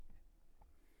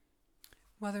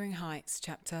Wuthering Heights,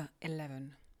 Chapter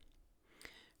 11.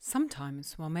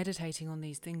 Sometimes, while meditating on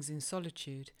these things in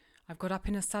solitude, I've got up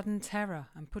in a sudden terror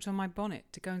and put on my bonnet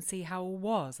to go and see how all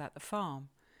was at the farm.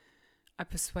 I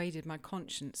persuaded my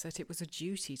conscience that it was a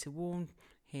duty to warn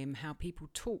him how people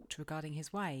talked regarding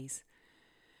his ways.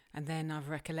 And then I've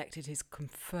recollected his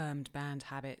confirmed bad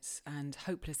habits, and,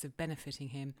 hopeless of benefiting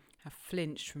him, have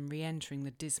flinched from re-entering the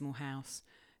dismal house,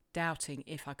 doubting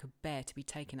if I could bear to be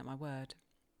taken at my word.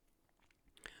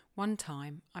 One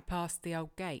time I passed the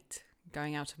old gate,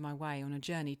 going out of my way on a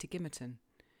journey to Gimmerton.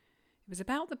 It was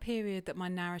about the period that my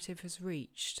narrative has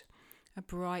reached, a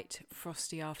bright,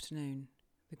 frosty afternoon,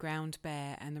 the ground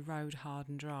bare and the road hard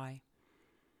and dry.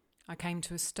 I came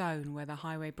to a stone where the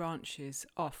highway branches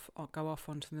go off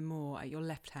onto the moor at your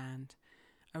left hand,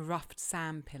 a roughed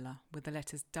sand pillar with the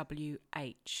letters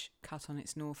WH cut on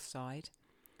its north side,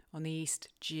 on the east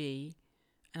G,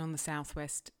 and on the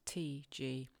southwest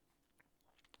TG.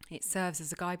 It serves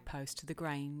as a guidepost to the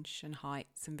Grange and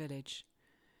Heights and village.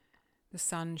 The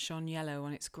sun shone yellow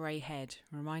on its grey head,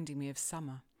 reminding me of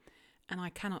summer, and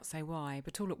I cannot say why,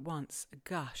 but all at once a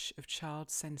gush of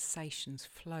child's sensations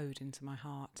flowed into my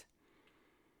heart.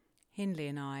 Hindley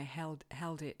and I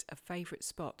held it a favourite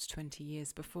spot 20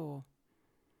 years before.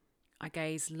 I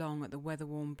gazed long at the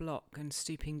weather-worn block and,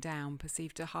 stooping down,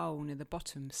 perceived a hole near the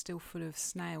bottom still full of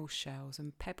snail shells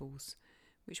and pebbles,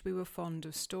 which we were fond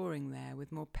of storing there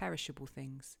with more perishable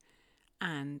things,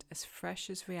 and, as fresh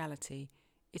as reality,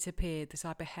 it appeared that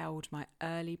I beheld my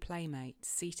early playmate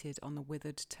seated on the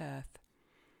withered turf,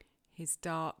 his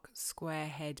dark, square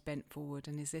head bent forward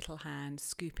and his little hand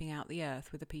scooping out the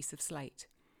earth with a piece of slate.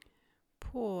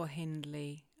 "Poor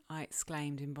Hindley!" I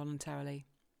exclaimed involuntarily.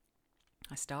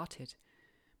 I started.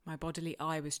 My bodily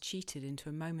eye was cheated into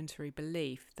a momentary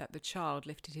belief that the child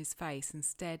lifted his face and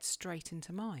stared straight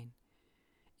into mine.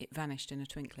 It vanished in a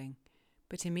twinkling,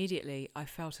 but immediately I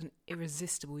felt an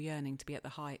irresistible yearning to be at the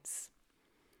Heights.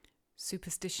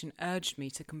 Superstition urged me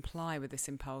to comply with this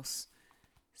impulse.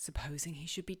 Supposing he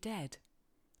should be dead,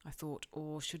 I thought,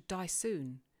 or should die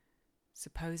soon.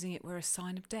 Supposing it were a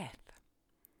sign of death.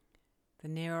 The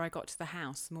nearer I got to the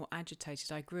house, the more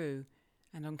agitated I grew,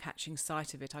 and on catching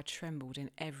sight of it I trembled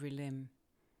in every limb.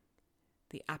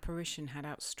 The apparition had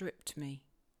outstripped me.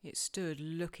 It stood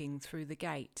looking through the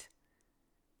gate.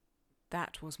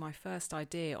 That was my first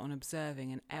idea on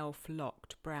observing an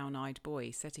elf-locked, brown-eyed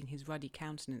boy setting his ruddy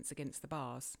countenance against the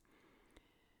bars.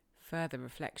 Further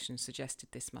reflection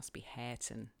suggested this must be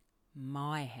Hareton,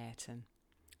 my Hareton,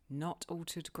 not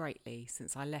altered greatly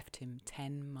since I left him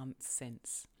 10 months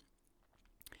since.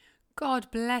 "God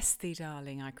bless thee,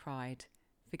 darling," I cried,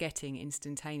 forgetting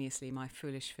instantaneously my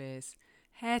foolish fears.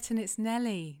 "Hareton, it's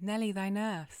Nelly thy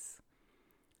nurse."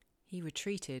 He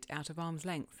retreated out of arm's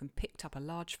length and picked up a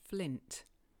large flint.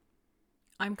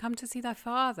 "I'm come to see thy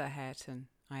father, Hareton,"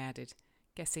 I added,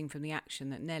 guessing from the action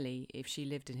that Nelly, if she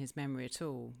lived in his memory at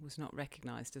all, was not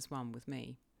recognised as one with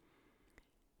me.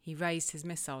 He raised his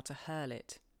missile to hurl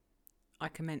it. I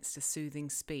commenced a soothing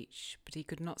speech, but he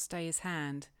could not stay his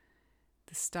hand.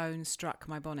 The stone struck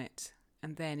my bonnet,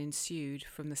 and then ensued,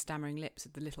 from the stammering lips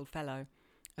of the little fellow,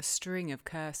 a string of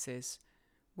curses,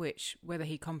 which, whether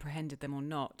he comprehended them or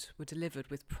not, were delivered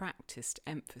with practised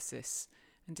emphasis,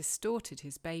 and distorted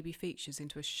his baby features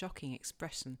into a shocking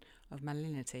expression of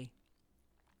malignity.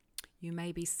 You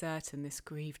may be certain this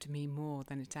grieved me more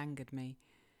than it angered me.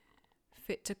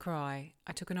 Fit to cry,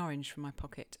 I took an orange from my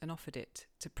pocket and offered it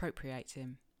to propitiate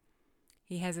him.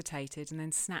 He hesitated and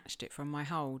then snatched it from my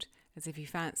hold, as if he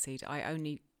fancied I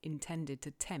only intended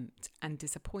to tempt and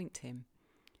disappoint him.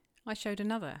 I showed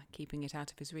another, keeping it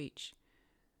out of his reach.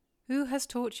 "Who has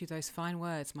taught you those fine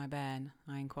words, my bairn?"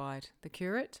 I inquired. "The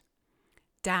curate?"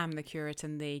 "Damn the curate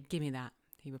and thee, gimme that,"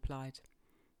 he replied.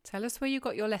 "Tell us where you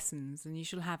got your lessons, and you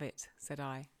shall have it," said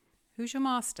I. "Who's your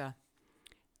master?"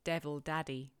 "Devil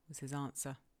Daddy," was his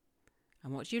answer.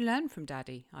 "And what do you learn from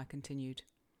Daddy?" I continued.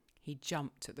 He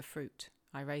jumped at the fruit.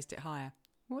 I raised it higher.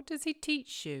 "What does he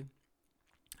teach you?"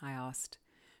 I asked.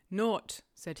 "Naught,"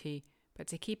 said he, "but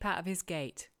to keep out of his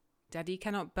gate. Daddy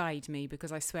cannot bide me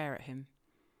because I swear at him."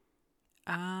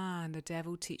 "Ah, and the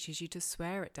devil teaches you to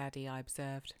swear at Daddy," I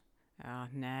observed. "Ah,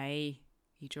 nay,"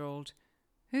 he drawled.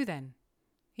 "Who then?"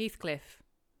 "Heathcliff."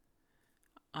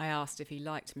 I asked if he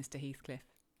liked Mr. Heathcliff.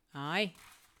 "Aye,"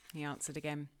 he answered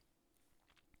again.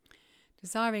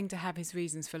 Desiring to have his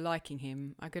reasons for liking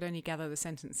him, I could only gather the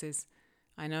sentences.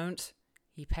 "I know't.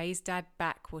 He pays Dad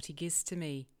back what he gives to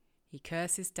me. He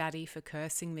curses Daddy for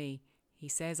cursing me. He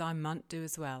says I mun't do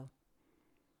as well."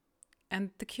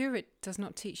 "And the curate does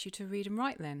not teach you to read and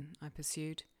write then?" I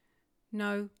pursued.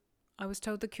 "No, I was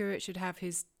told the curate should have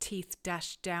his teeth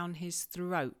dashed down his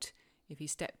throat if he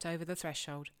stepped over the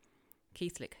threshold.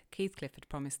 Heathcliff had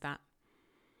promised that.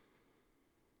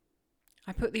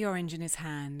 I put the orange in his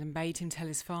hand and bade him tell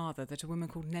his father that a woman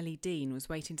called Nellie Dean was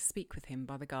waiting to speak with him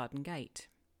by the garden gate.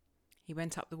 He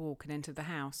went up the walk and entered the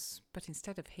house, but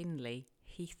instead of Hindley,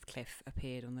 Heathcliff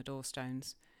appeared on the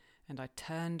doorstones, and I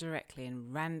turned directly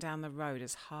and ran down the road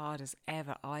as hard as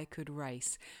ever I could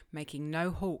race, making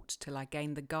no halt till I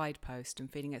gained the guidepost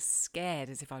and feeling as scared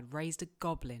as if I'd raised a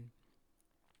goblin.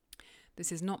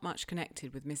 This is not much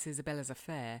connected with Miss Isabella's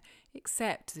affair,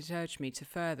 except that it urged me to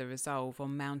further resolve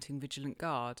on mounting vigilant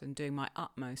guard and doing my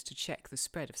utmost to check the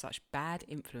spread of such bad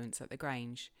influence at the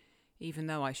Grange, even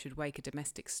though I should wake a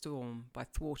domestic storm by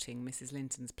thwarting Mrs.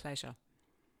 Linton's pleasure.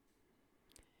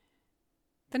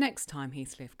 The next time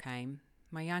Heathcliff came,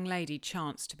 my young lady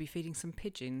chanced to be feeding some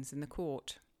pigeons in the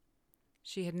court.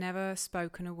 She had never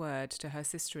spoken a word to her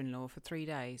sister-in-law for 3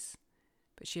 days,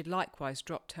 but she had likewise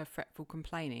dropped her fretful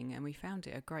complaining, and we found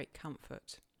it a great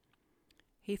comfort.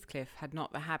 Heathcliff had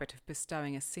not the habit of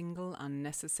bestowing a single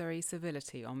unnecessary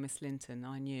civility on Miss Linton,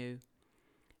 I knew.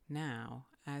 Now,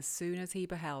 as soon as he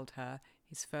beheld her,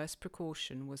 his first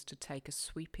precaution was to take a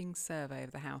sweeping survey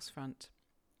of the house front.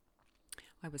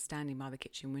 I was standing by the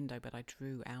kitchen window, but I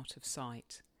drew out of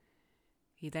sight.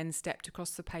 He then stepped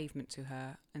across the pavement to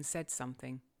her and said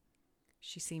something.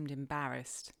 She seemed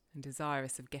embarrassed and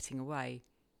desirous of getting away.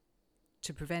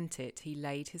 To prevent it, he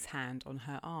laid his hand on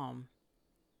her arm.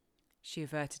 She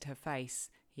averted her face.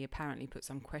 He apparently put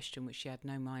some question which she had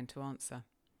no mind to answer.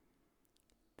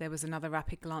 There was another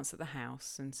rapid glance at the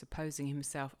house, and supposing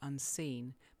himself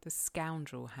unseen, the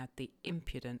scoundrel had the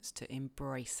impudence to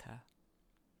embrace her.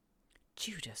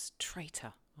 "Judas,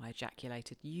 traitor," I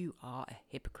ejaculated. "You are a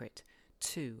hypocrite,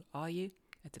 too, are you?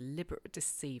 A deliberate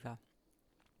deceiver."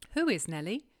 "Who is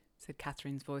Nellie?" said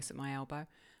Catherine's voice at my elbow.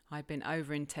 I had been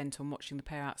over intent on watching the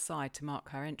pair outside to mark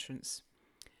her entrance.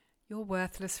 "Your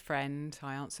worthless friend,"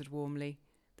 I answered warmly.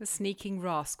 "The sneaking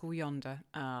rascal yonder.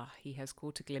 Ah, he has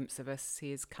caught a glimpse of us.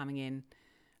 He is coming in.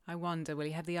 I wonder, will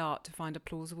he have the art to find a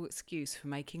plausible excuse for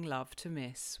making love to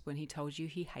Miss when he told you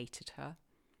he hated her?"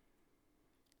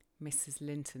 Mrs.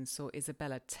 Linton saw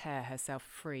Isabella tear herself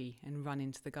free and run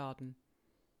into the garden,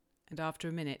 and after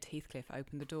a minute Heathcliff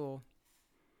opened the door.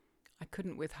 I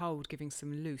couldn't withhold giving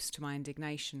some loose to my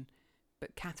indignation,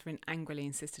 but Catherine angrily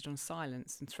insisted on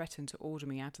silence and threatened to order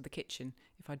me out of the kitchen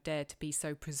if I dared to be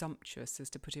so presumptuous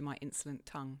as to put in my insolent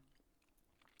tongue.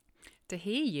 "To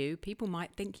hear you, people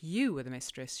might think you were the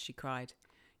mistress," she cried.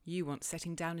 "You want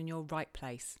setting down in your right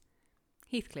place.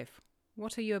 Heathcliff,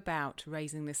 what are you about,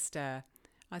 raising this stir?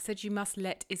 I said you must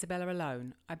let Isabella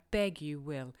alone. I beg you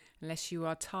will, unless you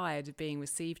are tired of being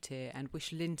received here and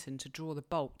wish Linton to draw the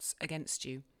bolts against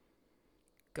you."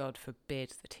 "God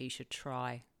forbid that he should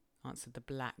try," answered the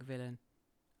black villain.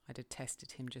 I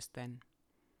detested him just then.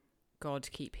 God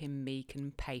keep him meek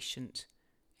and patient.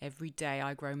 Every day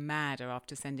I grow madder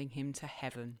after sending him to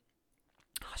heaven.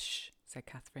 "Hush," said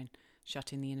Catherine,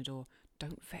 shutting the inner door.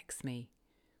 "Don't vex me.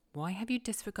 Why have you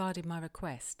disregarded my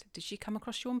request? Did she come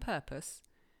across you on purpose?"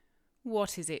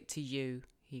 "What is it to you?"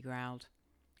 he growled.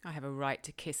 "I have a right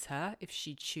to kiss her if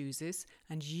she chooses,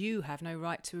 and you have no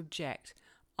right to object.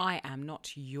 I am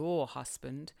not your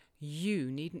husband.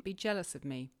 You needn't be jealous of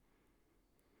me."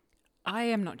 "I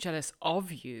am not jealous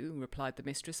of you," replied the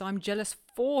mistress. "I'm jealous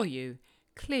for you.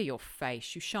 Clear your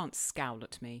face. You shan't scowl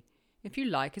at me. If you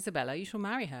like Isabella, you shall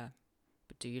marry her.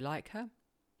 But do you like her?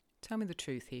 Tell me the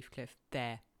truth, Heathcliff.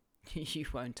 There. You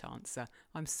won't answer.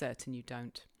 I'm certain you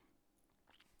don't."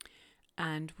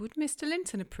 "And would Mr.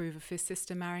 Linton approve of his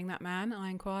sister marrying that man?" I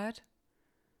inquired.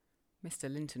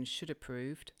 "Mr. Linton should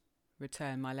approve,"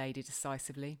 returned my lady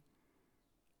decisively.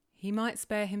 "He might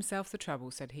spare himself the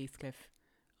trouble," said Heathcliff.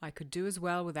 "I could do as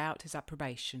well without his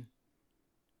approbation.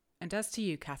 And as to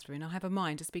you, Catherine, I have a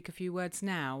mind to speak a few words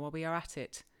now while we are at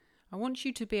it. I want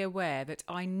you to be aware that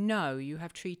I know you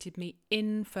have treated me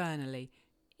infernally.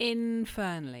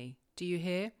 Infernally. Do you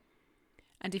hear?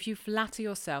 And if you flatter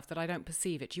yourself that I don't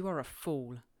perceive it, you are a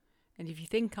fool. And if you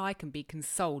think I can be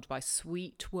consoled by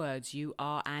sweet words, you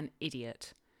are an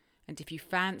idiot. And if you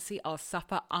fancy I'll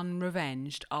suffer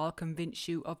unrevenged, I'll convince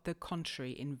you of the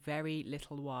contrary in very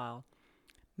little while.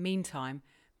 Meantime,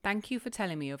 thank you for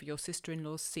telling me of your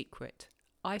sister-in-law's secret.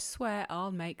 I swear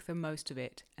I'll make the most of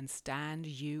it and stand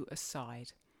you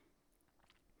aside."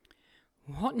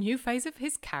 "What new phase of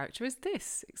his character is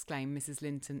this?" exclaimed Mrs.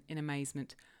 Linton in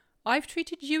amazement. "I've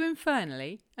treated you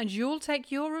infernally, and you'll take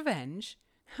your revenge?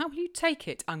 How will you take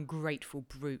it, ungrateful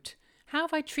brute? How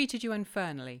have I treated you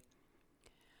infernally?"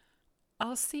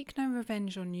 "I'll seek no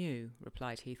revenge on you,"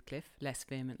 replied Heathcliff, less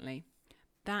vehemently.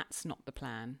 that's not the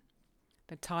plan.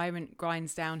 The tyrant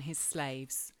grinds down his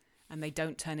slaves, and they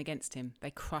don't turn against him. They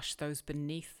crush those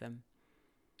beneath them.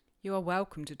 You are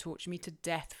welcome to torture me to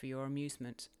death for your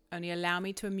amusement. Only allow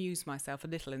me to amuse myself a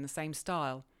little in the same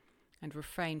style, and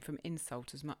refrain from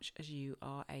insult as much as you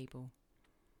are able.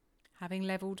 Having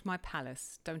levelled my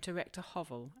palace, don't erect a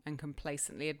hovel and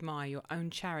complacently admire your own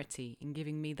charity in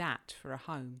giving me that for a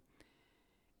home.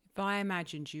 If I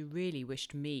imagined you really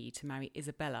wished me to marry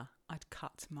Isabella, I'd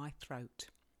cut my throat.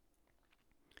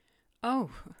 Oh,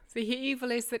 the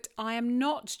evil is that I am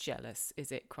not jealous,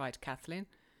 is it? Cried Kathleen.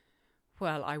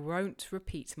 Well, I won't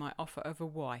repeat my offer of a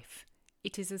wife.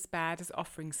 It is as bad as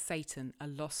offering Satan a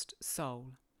lost soul.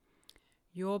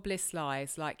 Your bliss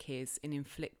lies, like his, in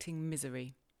inflicting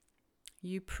misery.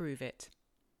 You prove it.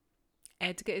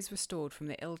 Edgar is restored from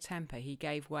the ill temper he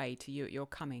gave way to you at your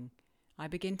coming. I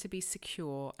begin to be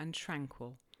secure and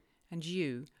tranquil, and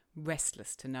you,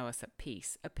 restless to know us at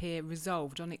peace, appear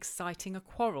resolved on exciting a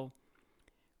quarrel.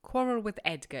 Quarrel with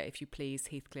Edgar, if you please,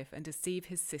 Heathcliff, and deceive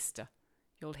his sister.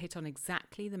 You'll hit on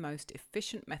exactly the most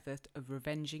efficient method of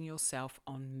revenging yourself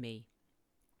on me.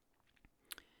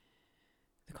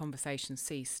 The conversation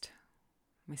ceased.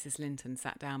 Mrs. Linton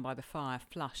sat down by the fire,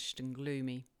 flushed and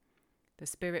gloomy. The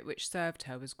spirit which served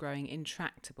her was growing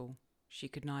intractable. She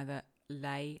could neither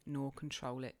lay nor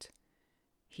control it.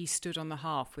 He stood on the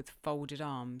hearth with folded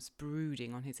arms,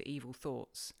 brooding on his evil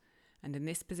thoughts, and in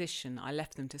this position I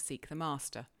left them to seek the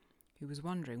master, who was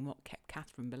wondering what kept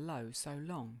Catherine below so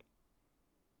long.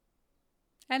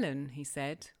 "Ellen," he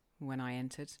said, when I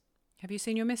entered, "have you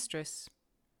seen your mistress?"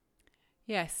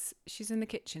 "Yes, she's in the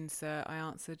kitchen, sir," I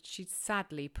answered. "She's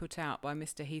sadly put out by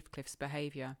Mr. Heathcliff's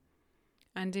behaviour.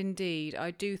 And indeed,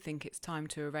 I do think it's time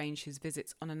to arrange his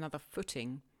visits on another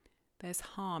footing. There's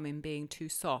harm in being too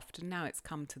soft, and now it's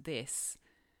come to this."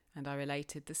 And I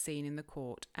related the scene in the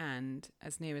court and,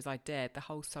 as near as I dared, the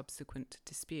whole subsequent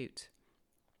dispute.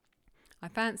 I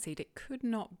fancied it could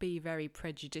not be very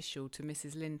prejudicial to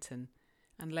Mrs. Linton,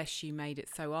 unless she made it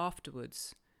so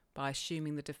afterwards, by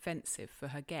assuming the defensive for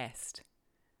her guest.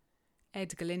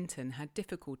 Edgar Linton had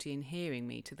difficulty in hearing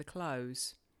me to the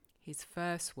close. His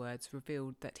first words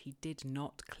revealed that he did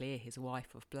not clear his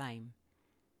wife of blame.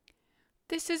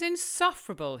 "This is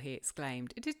insufferable," he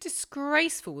exclaimed. "It is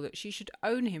disgraceful that she should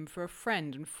own him for a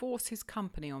friend and force his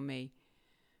company on me.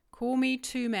 Call me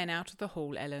 2 men out of the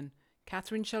hall, Ellen.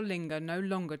 Catherine shall linger no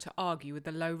longer to argue with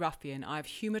the low ruffian. I have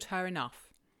humoured her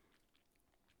enough."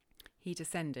 He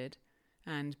descended,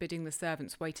 and, bidding the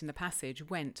servants wait in the passage,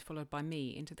 went, followed by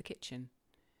me, into the kitchen.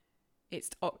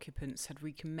 Its occupants had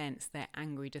recommenced their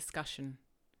angry discussion.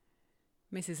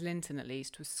 Mrs. Linton, at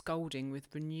least, was scolding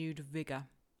with renewed vigour.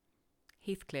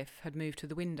 Heathcliff had moved to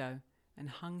the window, and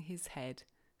hung his head,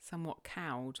 somewhat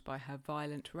cowed by her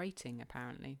violent rating,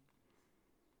 apparently.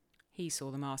 He saw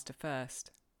the master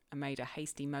first, and made a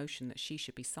hasty motion that she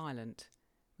should be silent,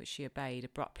 which she obeyed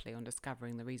abruptly on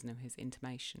discovering the reason of his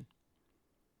intimation.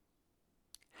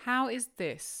 "How is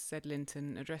this?" said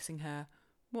Linton, addressing her.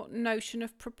 "What notion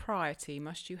of propriety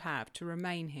must you have to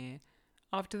remain here,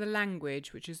 after the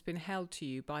language which has been held to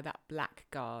you by that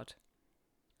blackguard?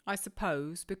 I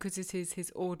suppose, because it is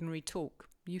his ordinary talk,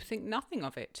 you think nothing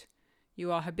of it.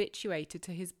 You are habituated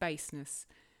to his baseness,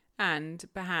 and,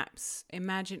 perhaps,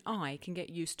 imagine I can get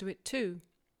used to it too."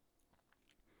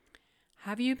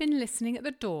 "Have you been listening at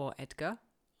the door, Edgar?"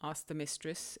 asked the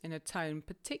mistress, in a tone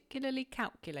particularly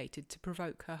calculated to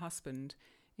provoke her husband,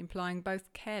 implying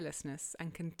both carelessness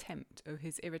and contempt of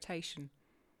his irritation.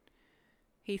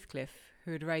 Heathcliff,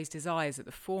 who had raised his eyes at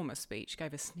the former speech,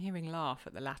 gave a sneering laugh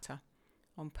at the latter,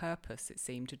 on purpose, it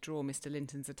seemed, to draw Mr.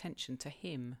 Linton's attention to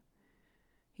him.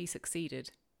 He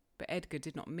succeeded, but Edgar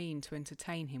did not mean to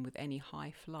entertain him with any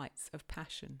high flights of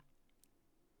passion.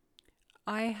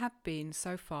 "I have been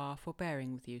so far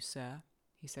forbearing with you, sir,"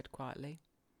 he said quietly.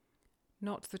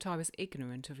 "Not that I was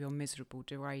ignorant of your miserable,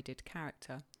 degraded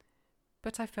character,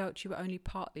 but I felt you were only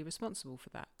partly responsible for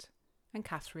that, and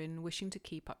Catherine, wishing to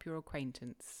keep up your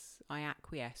acquaintance, I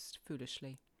acquiesced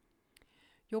foolishly.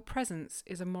 Your presence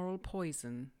is a moral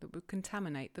poison that would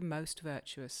contaminate the most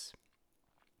virtuous.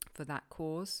 For that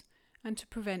cause, and to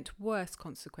prevent worse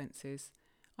consequences,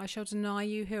 I shall deny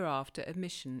you hereafter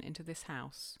admission into this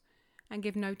house, and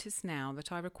give notice now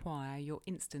that I require your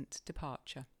instant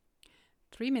departure.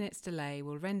 3 minutes' delay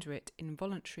will render it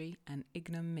involuntary and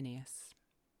ignominious."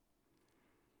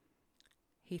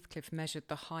 Heathcliff measured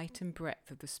the height and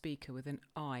breadth of the speaker with an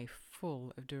eye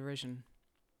full of derision.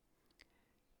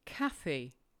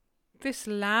 "Cathy, this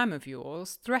lamb of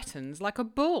yours threatens like a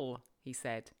bull," he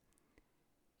said.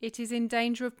 "It is in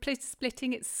danger of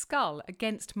splitting its skull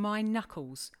against my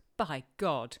knuckles. By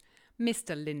God,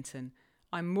 Mr. Linton,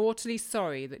 I'm mortally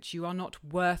sorry that you are not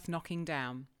worth knocking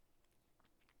down.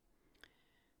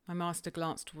 My master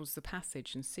glanced towards the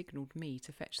passage and signalled me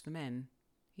to fetch the men.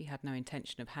 He had no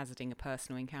intention of hazarding a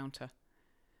personal encounter.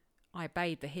 I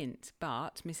obeyed the hint,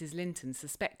 but Mrs. Linton,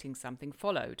 suspecting something,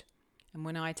 followed, and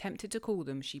when I attempted to call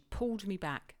them, she pulled me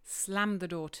back, slammed the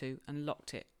door to, and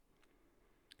locked it.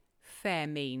 Fair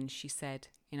means, she said,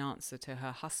 in answer to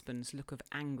her husband's look of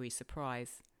angry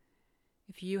surprise.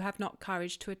 If you have not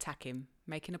courage to attack him,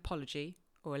 make an apology,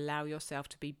 or allow yourself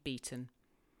to be beaten.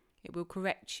 It will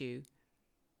correct you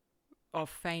of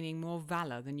feigning more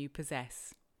valour than you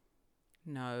possess.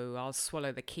 No, I'll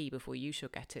swallow the key before you shall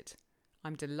get it.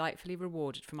 I'm delightfully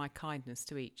rewarded for my kindness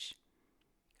to each.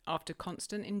 After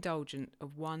constant indulgence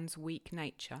of one's weak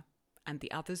nature and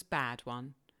the other's bad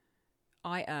one,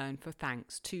 I earn for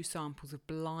thanks 2 samples of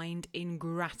blind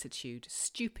ingratitude,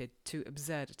 stupid to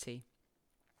absurdity.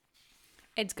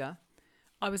 Edgar,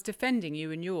 I was defending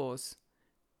you and yours,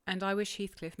 and I wish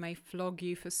Heathcliff may flog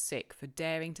you for sick for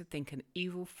daring to think an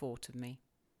evil thought of me.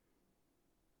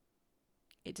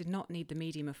 It did not need the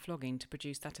medium of flogging to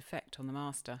produce that effect on the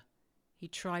master. He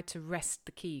tried to wrest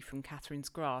the key from Catherine's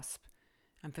grasp,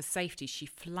 and for safety she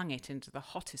flung it into the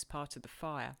hottest part of the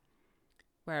fire,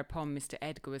 whereupon Mr.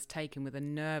 Edgar was taken with a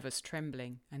nervous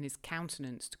trembling, and his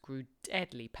countenance grew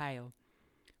deadly pale.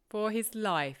 For his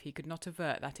life he could not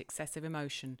avert that excessive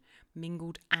emotion.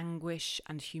 Mingled anguish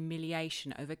and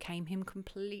humiliation overcame him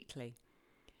completely.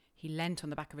 He leant on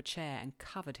the back of a chair and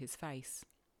covered his face.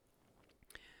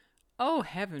 "Oh,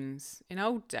 heavens! In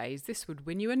old days this would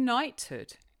win you a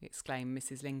knighthood," exclaimed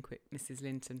Mrs.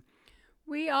 Linton.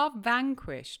 "We are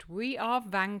vanquished! We are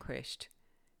vanquished!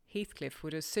 Heathcliff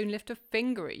would as soon lift a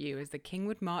finger at you as the king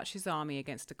would march his army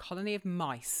against a colony of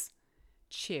mice.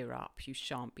 Cheer up, you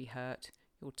shan't be hurt.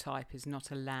 Your type is not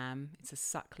a lamb, it's a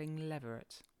suckling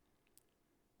leveret."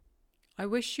 "I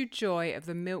wish you joy of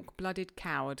the milk-blooded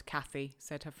coward, Cathy,"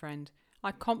 said her friend.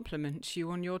 "I compliment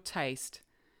you on your taste.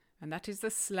 And that is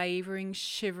the slavering,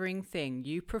 shivering thing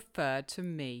you preferred to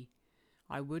me.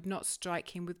 I would not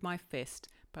strike him with my fist,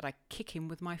 but I kick him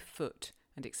with my foot,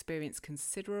 and experience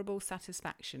considerable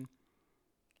satisfaction.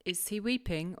 Is he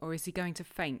weeping, or is he going to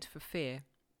faint for fear?"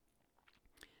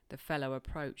 The fellow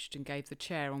approached and gave the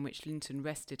chair on which Linton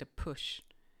rested a push.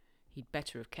 He'd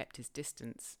better have kept his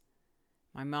distance.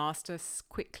 My master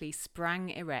quickly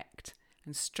sprang erect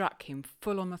and struck him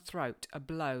full on the throat, a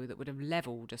blow that would have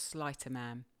levelled a slighter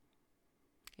man.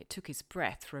 It took his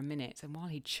breath for a minute, and while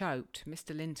he choked,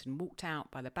 Mr. Linton walked out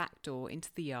by the back door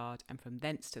into the yard, and from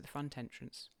thence to the front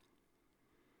entrance.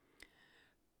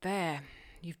 "There,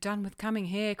 you've done with coming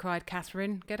here," cried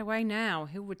Catherine. "Get away now.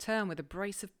 He'll return with a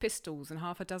brace of pistols and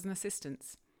 6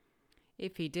 assistants.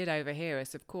 If he did overhear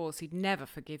us, of course he'd never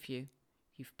forgive you.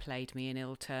 You've played me an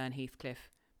ill turn, Heathcliff.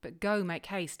 But go, make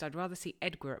haste. I'd rather see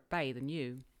Edgar at bay than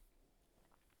you."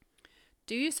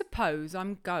 "Do you suppose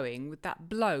I'm going with that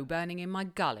blow burning in my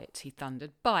gullet?" he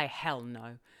thundered. "By hell,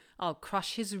 no. I'll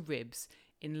crush his ribs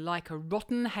in like a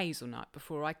rotten hazelnut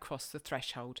before I cross the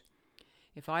threshold.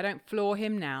 If I don't floor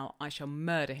him now, I shall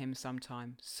murder him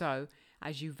sometime. So,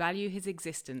 as you value his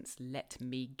existence, let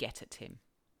me get at him."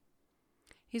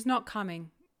 "He's not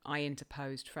coming," I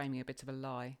interposed, framing a bit of a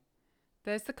lie.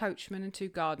 "There's the coachman and 2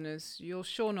 gardeners. You'll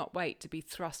sure not wait to be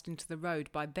thrust into the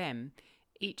road by them.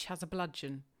 Each has a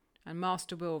bludgeon, and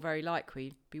master will, very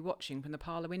likely, be watching from the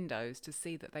parlour windows to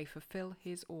see that they fulfil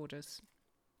his orders."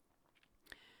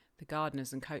 The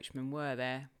gardeners and coachman were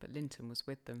there, but Linton was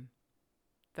with them.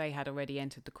 They had already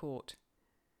entered the court.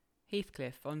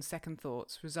 Heathcliff, on second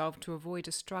thoughts, resolved to avoid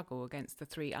a struggle against the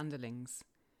 3 underlings.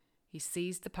 He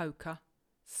seized the poker,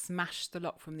 smashed the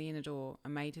lock from the inner door,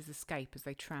 and made his escape as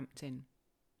they tramped in.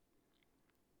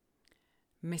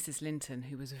 Mrs. Linton,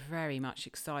 who was very much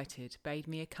excited, bade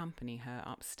me accompany her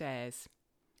upstairs.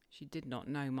 She did not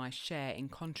know my share in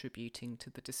contributing to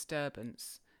the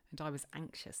disturbance, and I was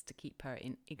anxious to keep her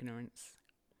in ignorance.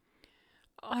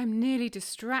 "I'm nearly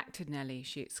distracted, Nelly,"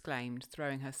 she exclaimed,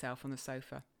 throwing herself on the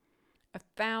sofa.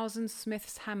 1,000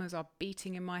 smith's hammers are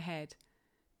beating in my head.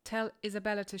 Tell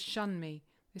Isabella to shun me.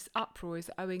 This uproar is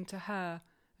owing to her,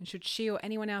 and should she or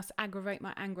anyone else aggravate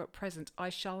my anger at present, I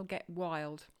shall get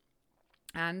wild.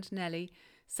 And, Nelly,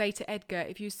 say to Edgar,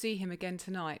 if you see him again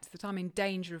tonight, that I'm in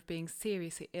danger of being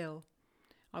seriously ill.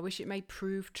 I wish it may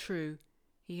prove true.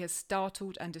 He has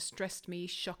startled and distressed me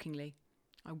shockingly.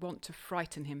 I want to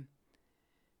frighten him.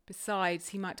 Besides,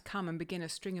 he might come and begin a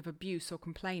string of abuse or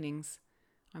complainings.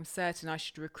 I'm certain I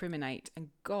should recriminate,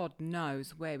 and God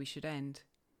knows where we should end.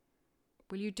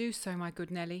 Will you do so, my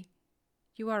good Nelly?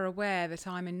 You are aware that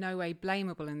I am in no way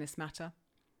blamable in this matter.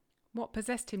 What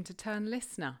possessed him to turn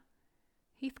listener?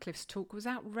 Heathcliff's talk was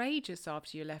outrageous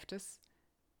after you left us,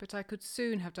 but I could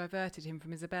soon have diverted him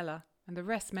from Isabella, and the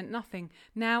rest meant nothing.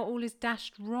 Now all is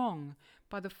dashed wrong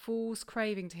by the fool's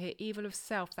craving to hear evil of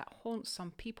self that haunts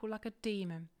some people like a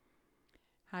demon.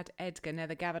 Had Edgar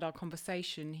never gathered our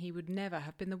conversation, he would never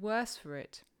have been the worse for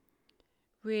it.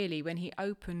 Really, when he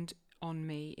opened on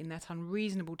me in that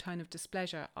unreasonable tone of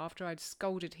displeasure after I'd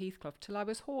scolded Heathcliff till I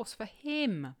was hoarse for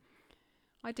him,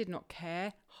 I did not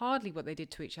care hardly what they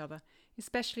did to each other,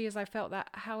 especially as I felt that,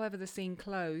 however the scene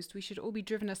closed, we should all be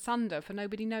driven asunder for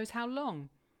nobody knows how long.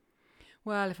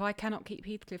 Well, if I cannot keep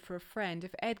Heathcliff for a friend,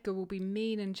 if Edgar will be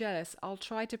mean and jealous, I'll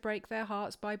try to break their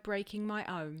hearts by breaking my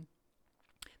own.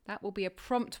 That will be a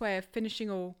prompt way of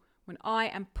finishing all, when I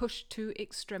am pushed to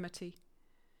extremity.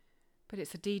 But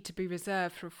it's a deed to be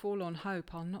reserved for a forlorn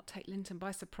hope. I'll not take Linton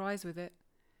by surprise with it.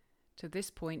 To this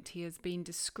point he has been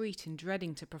discreet in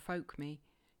dreading to provoke me.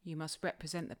 You must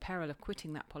represent the peril of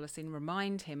quitting that policy and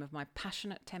remind him of my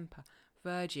passionate temper,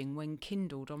 verging, when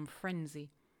kindled, on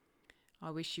frenzy. I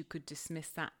wish you could dismiss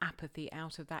that apathy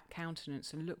out of that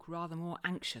countenance and look rather more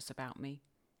anxious about me.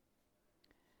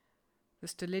 The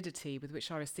stolidity with which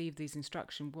I received these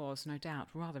instructions was, no doubt,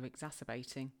 rather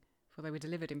exacerbating, for they were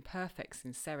delivered in perfect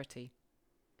sincerity.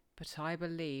 But I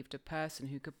believed a person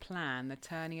who could plan the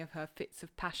turning of her fits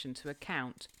of passion to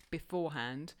account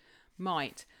beforehand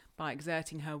might, by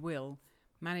exerting her will,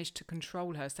 manage to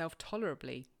control herself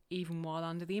tolerably, even while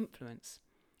under the influence.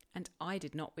 And I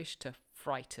did not wish to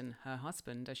frighten her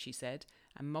husband, as she said,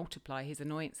 and multiply his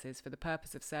annoyances for the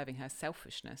purpose of serving her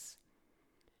selfishness.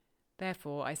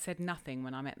 Therefore I said nothing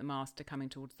when I met the master coming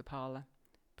towards the parlour,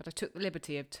 but I took the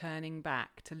liberty of turning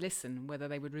back to listen whether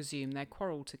they would resume their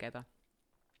quarrel together.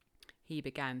 He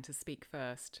began to speak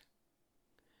first.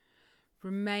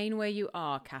 "Remain where you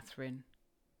are, Catherine,"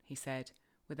 he said,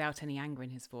 without any anger in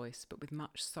his voice, but with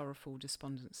much sorrowful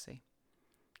despondency.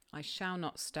 "I shall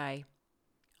not stay.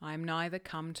 I am neither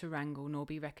come to wrangle nor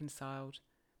be reconciled,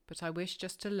 but I wish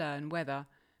just to learn whether,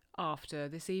 after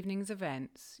this evening's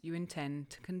events, you intend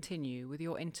to continue with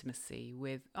your intimacy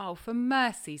with—" "Oh, for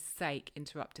mercy's sake,"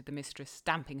 interrupted the mistress,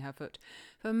 stamping her foot.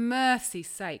 "For mercy's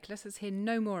sake, let us hear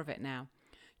no more of it now.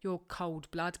 Your cold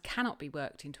blood cannot be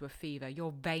worked into a fever.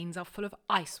 Your veins are full of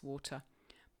ice water.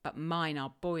 But mine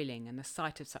are boiling, and the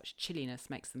sight of such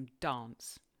chilliness makes them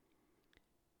dance."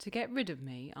 "To get rid of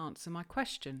me, answer my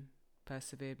question,"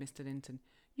 persevered Mr. Linton.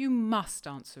 "You must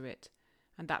answer it,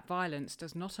 and that violence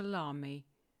does not alarm me.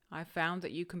 I have found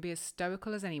that you can be as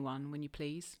stoical as anyone, when you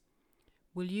please.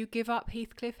 Will you give up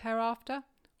Heathcliff hereafter,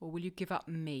 or will you give up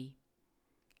me?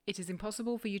 It is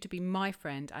impossible for you to be my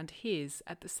friend and his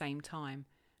at the same time,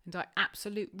 and I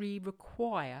absolutely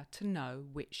require to know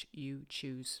which you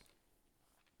choose."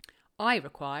 "I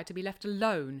require to be left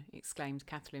alone," exclaimed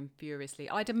Catherine furiously.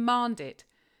 "I demand it.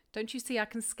 Don't you see I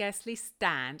can scarcely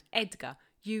stand? Edgar,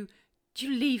 you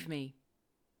leave me."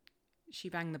 She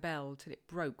rang the bell till it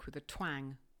broke with a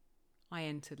twang. I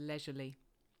entered leisurely.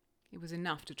 It was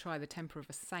enough to try the temper of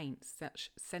a saint, such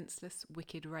senseless,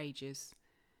 wicked rages.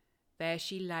 There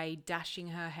she lay, dashing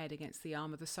her head against the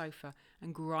arm of the sofa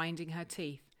and grinding her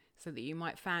teeth, so that you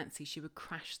might fancy she would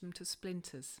crash them to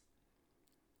splinters.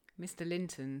 Mr.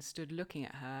 Linton stood looking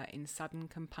at her in sudden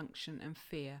compunction and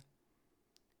fear.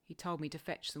 He told me to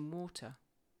fetch some water,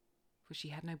 for she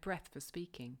had no breath for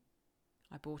speaking.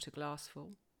 I brought a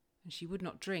glassful, and she would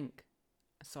not drink,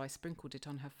 so I sprinkled it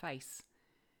on her face.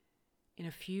 In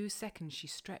a few seconds she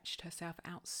stretched herself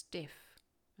out stiff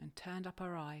and turned up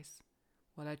her eyes,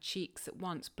 while her cheeks, at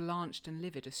once blanched and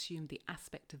livid, assumed the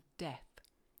aspect of death.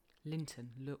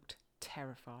 Linton looked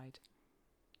terrified.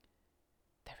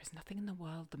 "There is nothing in the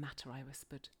world the matter," I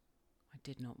whispered. I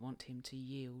did not want him to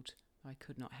yield, though I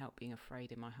could not help being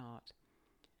afraid in my heart.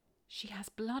 "She has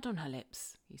blood on her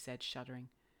lips," he said, shuddering.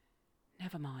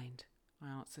 "Never mind," I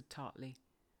answered tartly,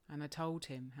 and I told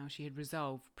him how she had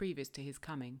resolved, previous to his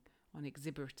coming, on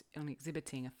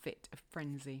exhibiting a fit of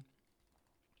frenzy.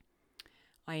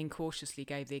 I incautiously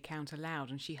gave the account aloud,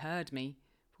 and she heard me,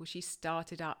 for she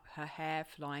started up, her hair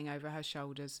flying over her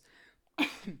shoulders,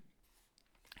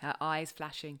 her eyes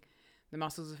flashing, the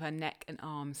muscles of her neck and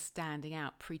arms standing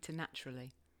out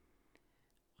preternaturally.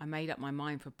 I made up my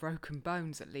mind for broken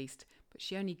bones at least, but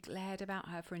she only glared about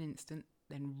her for an instant,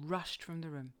 then rushed from the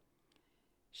room.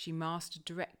 She master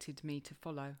directed me to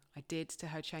follow. I did to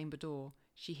her chamber door.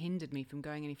 She hindered me from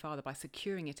going any farther by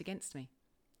securing it against me.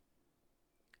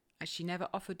 As she never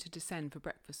offered to descend for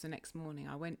breakfast the next morning,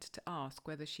 I went to ask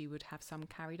whether she would have some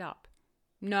carried up.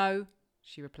 "No,"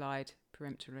 she replied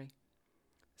peremptorily.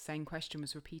 The same question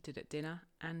was repeated at dinner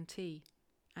and tea,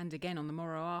 and again on the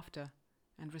morrow after,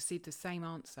 and received the same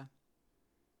answer.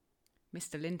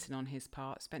 Mr. Linton, on his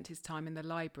part, spent his time in the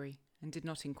library and did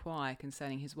not inquire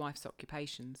concerning his wife's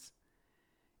occupations.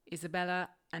 Isabella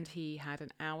and he had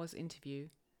an hour's interview,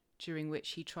 during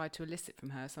which he tried to elicit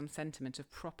from her some sentiment of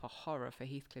proper horror for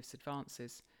Heathcliff's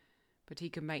advances, but he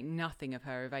could make nothing of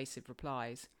her evasive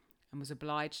replies, and was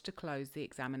obliged to close the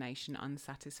examination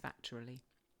unsatisfactorily,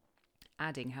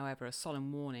 adding, however, a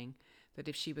solemn warning that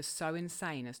if she was so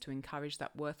insane as to encourage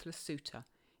that worthless suitor,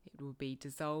 it would be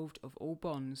dissolved of all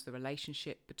bonds the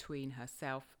relationship between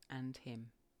herself and him.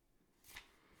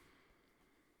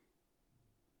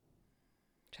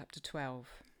 Chapter 12.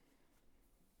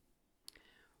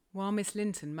 While Miss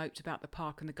Linton moped about the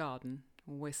park and the garden,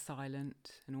 always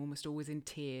silent and almost always in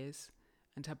tears,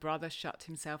 and her brother shut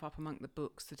himself up among the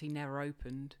books that he never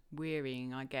opened,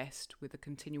 wearying, I guessed, with a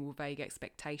continual vague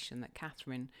expectation that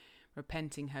Catherine,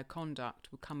 repenting her conduct,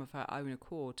 would come of her own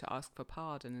accord to ask for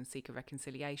pardon and seek a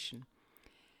reconciliation.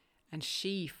 And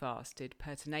she fasted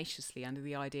pertinaciously under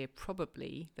the idea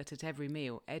probably that at every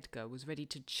meal Edgar was ready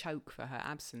to choke for her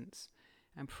absence,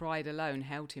 and pride alone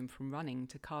held him from running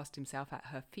to cast himself at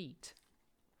her feet.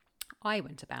 I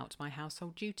went about my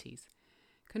household duties,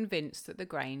 convinced that the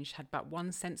Grange had but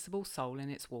one sensible soul in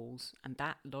its walls, and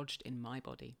that lodged in my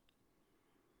body.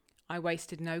 I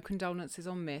wasted no condolences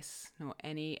on Miss, nor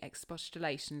any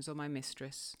expostulations on my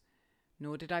mistress,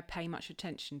 nor did I pay much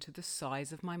attention to the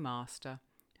sighs of my master,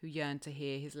 who yearned to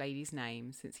hear his lady's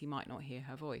name, since he might not hear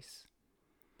her voice.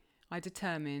 I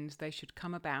determined they should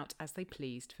come about as they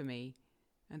pleased for me,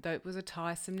 and though it was a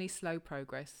tiresomely slow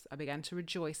progress, I began to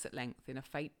rejoice at length in a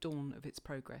faint dawn of its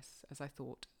progress, as I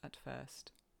thought at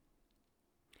first.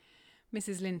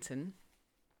 Mrs. Linton,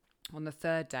 on the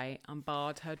third day,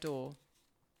 unbarred her door,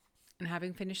 and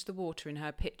having finished the water in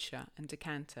her pitcher and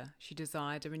decanter, she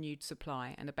desired a renewed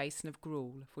supply and a basin of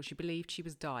gruel, for she believed she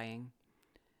was dying.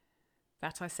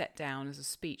 That I set down as a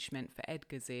speech meant for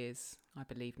Edgar's ears. I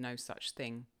believed no such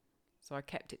thing, so I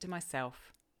kept it to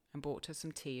myself, and brought her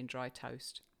some tea and dry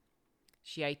toast.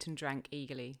 She ate and drank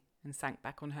eagerly, and sank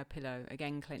back on her pillow,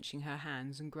 again clenching her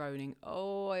hands and groaning.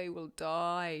 "Oh, I will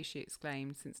die," she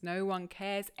exclaimed, "since no one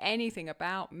cares anything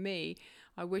about me.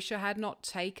 I wish I had not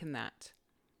taken that."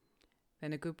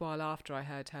 Then a good while after I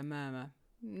heard her murmur,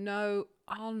 "No,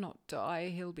 I'll not die.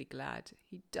 He'll be glad.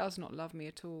 He does not love me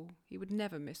at all. He would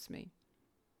never miss me."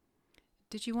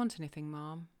 "Did you want anything,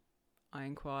 ma'am?" I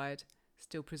inquired,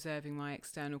 still preserving my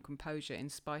external composure in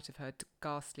spite of her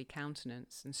ghastly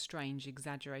countenance and strange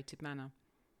exaggerated manner.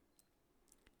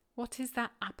 "What is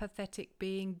that apathetic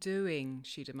being doing?"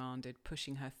 she demanded,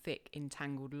 pushing her thick,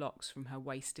 entangled locks from her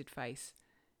wasted face.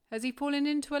 "Has he fallen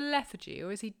into a lethargy,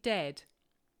 or is he dead?"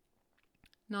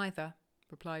 "Neither,"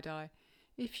 replied I.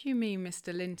 "If you mean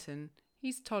Mr. Linton,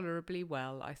 he's tolerably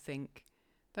well, I think,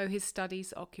 though his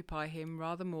studies occupy him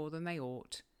rather more than they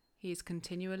ought. He is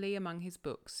continually among his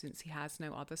books, since he has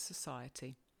no other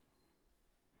society."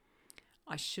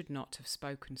 I should not have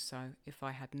spoken so if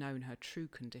I had known her true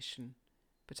condition,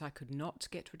 but I could not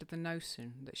get rid of the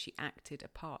notion that she acted a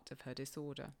part of her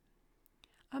disorder.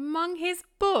 "Among his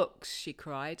books!" she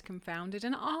cried, confounded.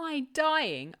 "And I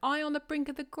dying, I on the brink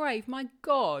of the grave! My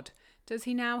God! Does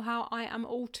he know how I am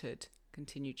altered?"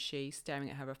 continued she, staring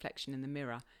at her reflection in the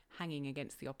mirror, hanging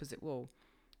against the opposite wall.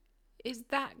 "Is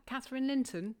that Catherine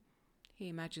Linton? He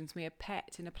imagines me a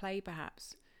pet in a play,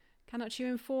 perhaps. Cannot you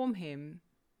inform him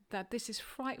that this is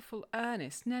frightful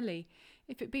earnest? Nelly,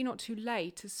 if it be not too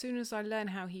late, as soon as I learn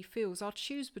how he feels, I'll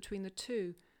choose between the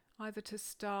two, either to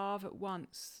starve at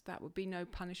once, that would be no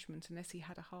punishment unless he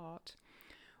had a heart,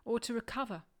 or to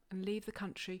recover and leave the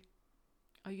country.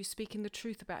 Are you speaking the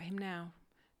truth about him now?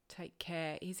 Take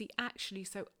care. Is he actually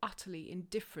so utterly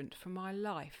indifferent for my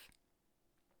life?"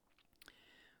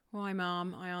 "Why,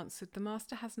 ma'am," I answered, "the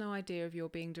master has no idea of your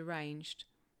being deranged,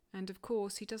 and of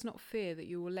course he does not fear that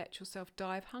you will let yourself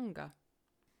die of hunger."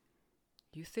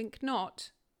 "You think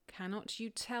not? Cannot you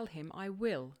tell him I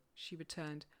will?" she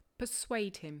returned.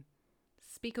 "Persuade him.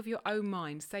 Speak of your own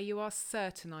mind. Say you are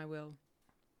certain I will."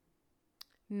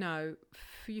 "No,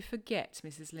 you forget,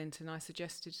 Mrs. Linton," I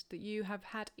suggested, "that you have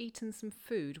had eaten some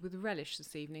food with relish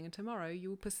this evening, and tomorrow you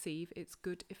will perceive its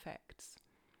good effects."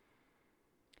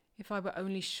 "If I were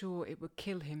only sure it would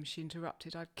kill him," she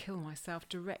interrupted, "I'd kill myself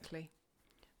directly.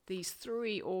 These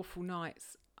 3 awful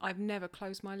nights, I've never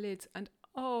closed my lids, and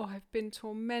oh, I've been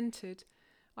tormented.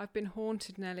 I've been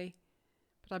haunted, Nelly.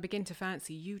 But I begin to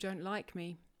fancy you don't like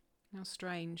me. How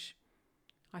strange.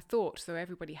 I thought, though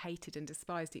everybody hated and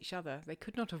despised each other, they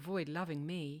could not avoid loving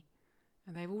me.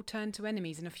 And they've all turned to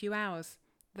enemies in a few hours.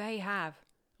 They have.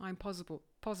 I'm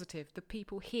positive. The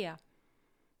people here.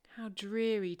 How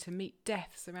dreary to meet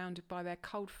death surrounded by their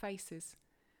cold faces.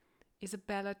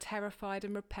 Isabella, terrified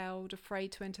and repelled,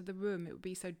 afraid to enter the room, it would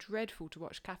be so dreadful to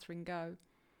watch Catherine go.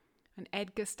 And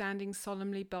Edgar standing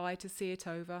solemnly by to see it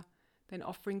over, then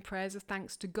offering prayers of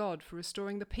thanks to God for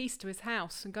restoring the peace to his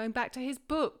house and going back to his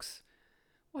books.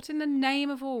 What in the name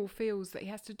of all feels that he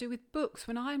has to do with books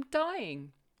when I am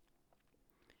dying?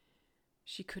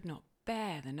 She could not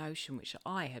bear the notion which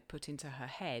I had put into her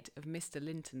head of Mr.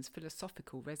 Linton's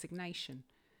philosophical resignation.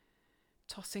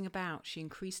 Tossing about, she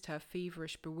increased her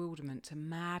feverish bewilderment to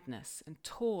madness and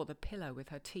tore the pillow with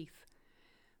her teeth.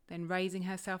 Then, raising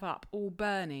herself up, all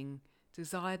burning,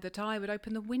 desired that I would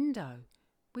open the window.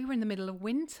 We were in the middle of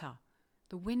winter.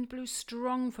 The wind blew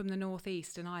strong from the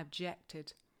northeast, and I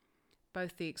objected.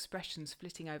 Both the expressions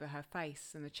flitting over her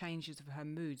face and the changes of her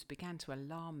moods began to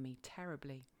alarm me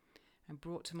terribly, and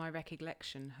brought to my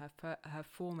recollection her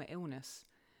former illness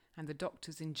and the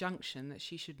doctor's injunction that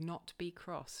she should not be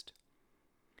crossed.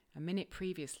 A minute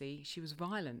previously she was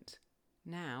violent.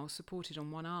 Now, supported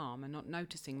on one arm and not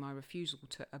noticing my refusal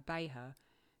to obey her,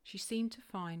 she seemed to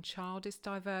find childish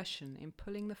diversion in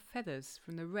pulling the feathers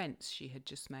from the rents she had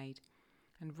just made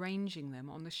and ranging them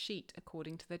on the sheet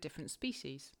according to their different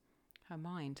species. Her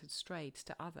mind had strayed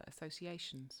to other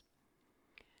associations.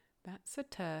 "That's a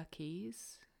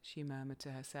turkey's," she murmured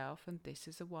to herself, "and this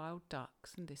is a wild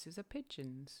duck's, and this is a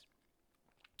pigeon's.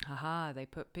 Aha, they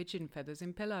put pigeon feathers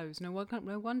in pillows. No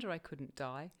wonder I couldn't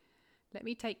die. Let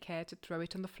me take care to throw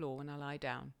it on the floor when I lie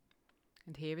down.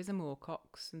 And here is a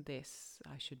moorcock's, and this,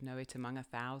 I should know it among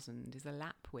 1,000, is a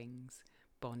lapwing's,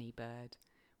 bonny bird,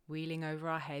 wheeling over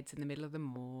our heads in the middle of the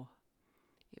moor.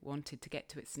 It wanted to get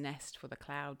to its nest, for the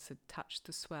clouds had touched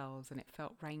the swells, and it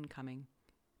felt rain coming.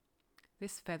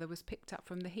 This feather was picked up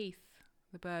from the heath.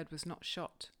 The bird was not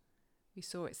shot. We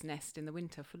saw its nest in the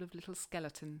winter full of little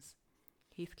skeletons.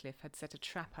 Heathcliff had set a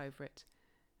trap over it,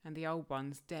 and the old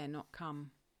ones dare not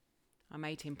come. I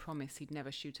made him promise he'd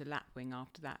never shoot a lapwing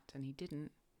after that, and he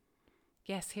didn't.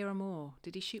 Yes, here are more.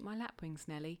 Did he shoot my lapwings,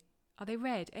 Nelly? Are they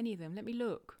red, any of them? Let me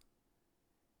look."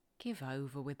 "Give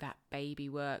over with that baby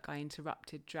work," I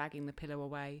interrupted, dragging the pillow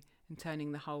away and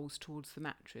turning the holes towards the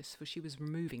mattress, for she was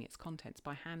removing its contents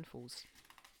by handfuls.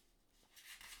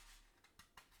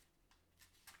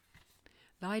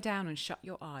 "Lie down and shut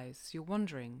your eyes. You're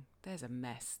wandering. There's a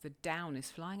mess. The down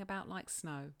is flying about like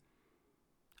snow."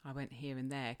 I went here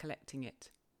and there, collecting it.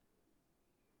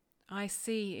 "I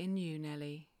see in you,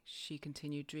 Nelly," she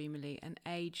continued dreamily, "an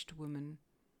aged woman.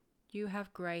 You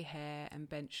have grey hair and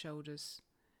bent shoulders.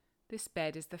 This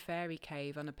bed is the fairy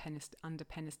cave under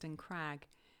Penistone Crag,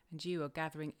 and you are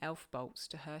gathering elf bolts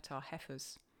to hurt our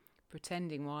heifers,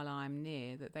 pretending while I am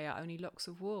near that they are only locks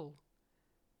of wool.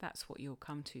 That's what you'll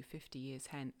come to 50 years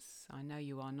hence. I know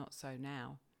you are not so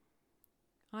now.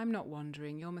 I'm not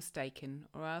wandering, you're mistaken,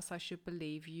 or else I should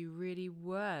believe you really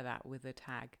were that withered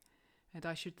hag, and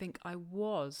I should think I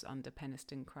was under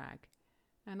Penistone Crag,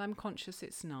 and I'm conscious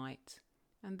it's night,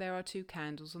 and there are 2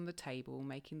 candles on the table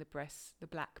making the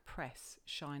black press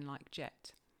shine like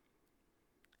jet."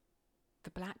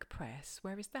 "The black press?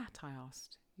 Where is that?" I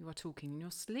asked. "You are talking in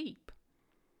your sleep."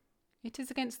 "It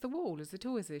is against the wall, as it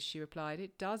always is," she replied.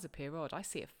 "It does appear odd. I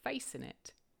see a face in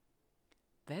it."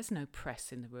 "There's no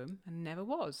press in the room, and never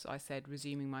was," I said,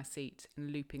 resuming my seat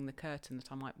and looping the curtain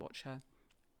that I might watch her.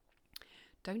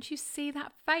 "Don't you see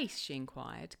that face?" she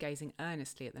inquired, gazing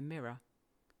earnestly at the mirror.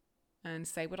 And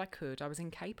say what I could, I was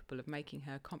incapable of making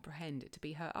her comprehend it to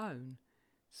be her own,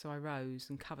 so I rose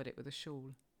and covered it with a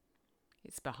shawl.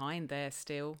 "It's behind there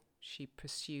still," she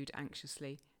pursued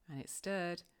anxiously, and it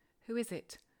stirred. "Who is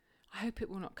it? I hope it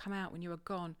will not come out when you are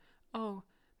gone. Oh,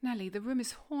 Nelly, the room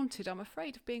is haunted. I'm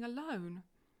afraid of being alone."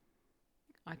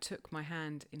 I took her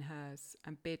hand in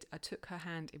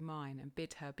mine and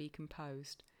bid her be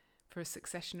composed, for a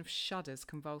succession of shudders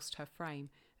convulsed her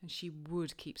frame, and she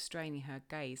would keep straining her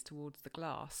gaze towards the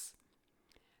glass.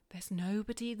 "There's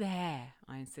nobody there,"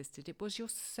 I insisted. "It was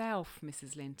yourself,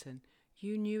 Mrs. Linton.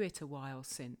 You knew it a while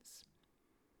since."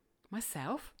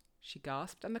 "Myself?" she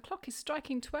gasped. "And the clock is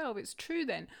striking 12. It's true,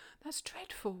 then. That's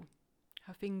dreadful."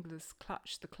 Her fingers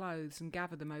clutched the clothes and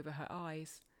gathered them over her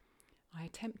eyes. I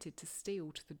attempted to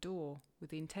steal to the door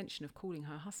with the intention of calling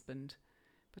her husband,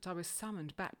 but I was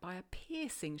summoned back by a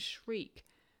piercing shriek.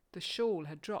 The shawl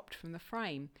had dropped from the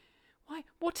frame. "Why,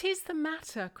 what is the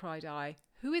matter?" cried I.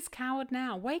 "Who is coward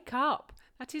now? Wake up!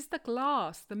 That is the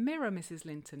glass, the mirror, Mrs.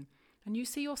 Linton, and you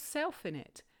see yourself in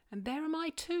it, and there am I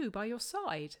too by your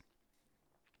side."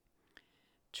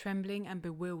 Trembling and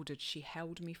bewildered, she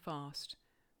held me fast,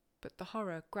 but the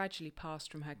horror gradually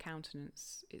passed from her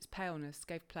countenance. Its paleness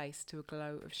gave place to a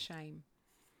glow of shame.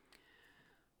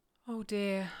 Oh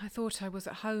dear, I thought I was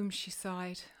at home, she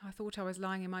sighed. I thought I was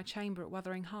lying in my chamber at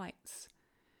Wuthering Heights.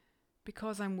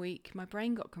 Because I'm weak, my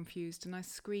brain got confused and I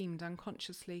screamed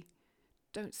unconsciously,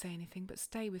 "Don't say anything, but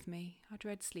stay with me. I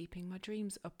dread sleeping. My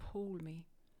dreams appall me."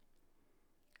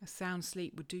 "A sound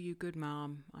sleep would do you good,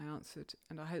 ma'am," I answered,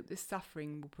 "and I hope this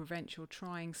suffering will prevent your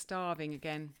trying starving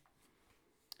again."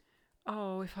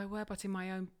 "Oh, if I were but in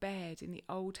my own bed, in the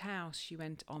old house," she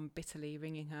went on bitterly,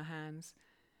 wringing her hands.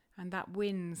 "And that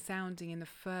wind sounding in the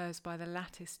firs by the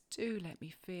lattice, do let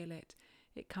me feel it.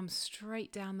 It comes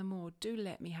straight down the moor, do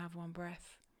let me have one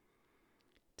breath."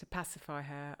 To pacify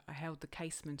her, I held the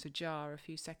casement ajar a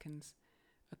few seconds.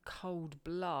 A cold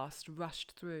blast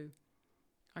rushed through.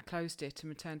 I closed it and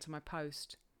returned to my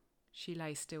post. She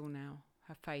lay still now,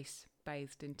 her face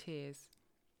bathed in tears.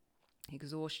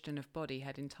 Exhaustion of body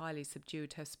had entirely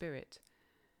subdued her spirit.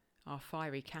 Our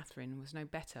fiery Catherine was no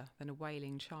better than a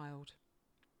wailing child.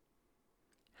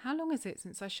 "How long is it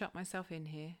since I shut myself in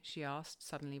here?" she asked,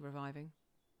 suddenly reviving.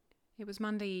 "It was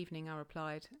Monday evening," I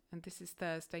replied, "and this is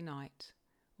Thursday night,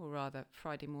 or rather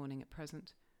Friday morning at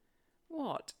present."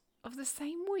 "What, of the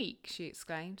same week?" she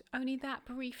exclaimed. "Only that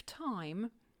brief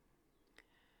time?"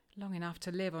 "Long enough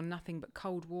to live on nothing but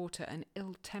cold water and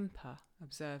ill temper,"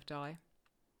 observed I.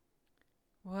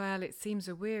 "Well, it seems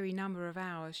a weary number of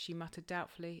hours," she muttered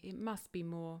doubtfully. "It must be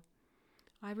more.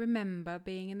 I remember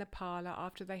being in the parlour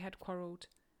after they had quarrelled,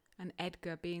 and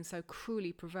Edgar being so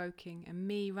cruelly provoking, and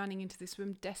me running into this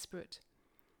room desperate.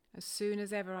 As soon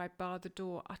as ever I barred the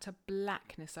door, utter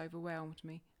blackness overwhelmed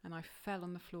me, and I fell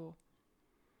on the floor.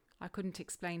 I couldn't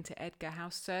explain to Edgar how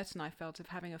certain I felt of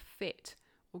having a fit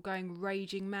or going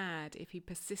raging mad if he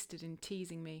persisted in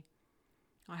teasing me.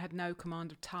 I had no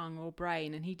command of tongue or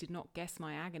brain, and he did not guess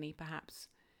my agony, perhaps.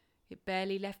 It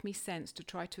barely left me sense to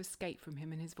try to escape from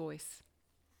him and his voice.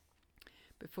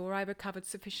 Before I recovered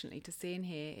sufficiently to see and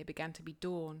hear, it began to be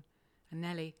dawn, and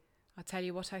Nellie, I'll tell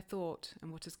you what I thought,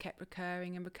 and what has kept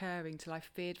recurring and recurring till I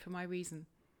feared for my reason.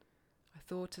 I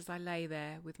thought as I lay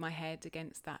there, with my head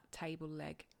against that table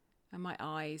leg, and my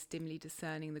eyes dimly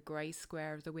discerning the grey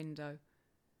square of the window,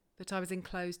 that I was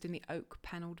enclosed in the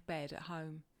oak-panelled bed at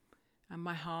home, and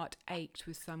my heart ached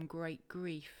with some great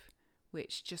grief,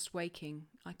 which, just waking,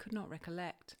 I could not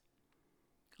recollect.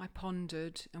 I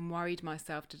pondered and worried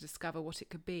myself to discover what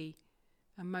it could be,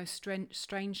 and most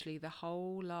strangely the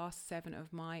whole last 7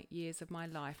 of my years of my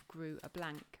life grew a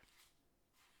blank.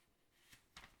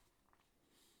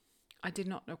 I did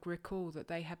not recall that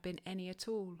they had been any at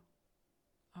all.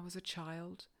 I was a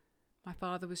child. My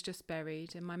father was just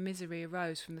buried, and my misery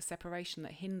arose from the separation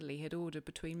that Hindley had ordered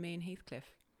between me and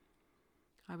Heathcliff.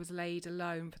 I was laid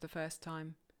alone for the first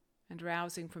time, and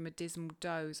rousing from a dismal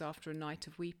doze after a night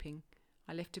of weeping,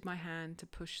 I lifted my hand to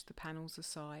push the panels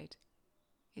aside.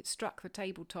 It struck the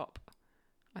tabletop.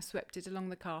 I swept it along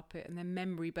the carpet, and then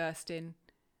memory burst in.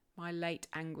 My late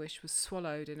anguish was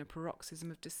swallowed in a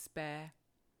paroxysm of despair.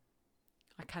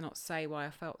 I cannot say why I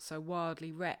felt so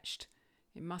wildly wretched.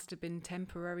 It must have been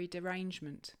temporary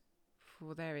derangement,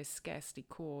 for there is scarcely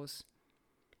cause.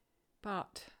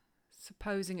 But,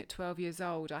 supposing at 12 years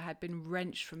old I had been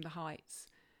wrenched from the heights,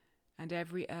 and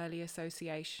every early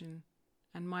association,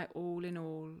 and my all in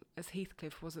all, as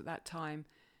Heathcliff was at that time,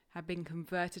 had been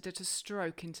converted at a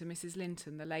stroke into Mrs.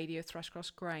 Linton, the lady of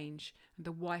Thrushcross Grange, and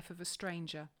the wife of a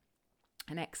stranger,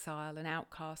 an exile, an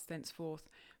outcast thenceforth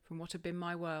from what had been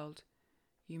my world,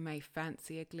 you may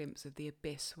fancy a glimpse of the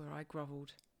abyss where I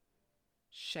grovelled.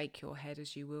 Shake your head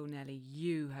as you will, Nelly,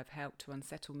 you have helped to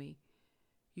unsettle me.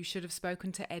 You should have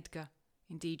spoken to Edgar,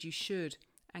 indeed you should,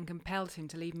 and compelled him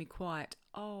to leave me quiet.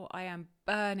 Oh, I am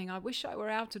burning. I wish I were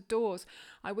out of doors.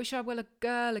 I wish I were a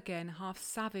girl again, half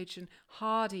savage and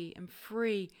hardy and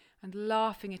free, and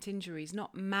laughing at injuries,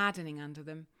 not maddening under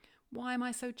them. Why am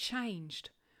I so changed?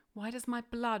 Why does my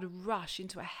blood rush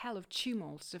into a hell of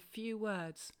tumult at a few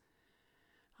words?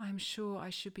 I am sure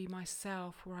I should be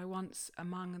myself were I once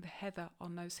among the heather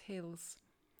on those hills.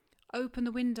 Open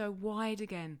the window wide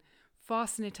again.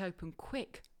 Fasten it open,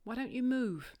 quick. Why don't you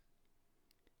move?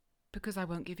 Because I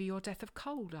won't give you your death of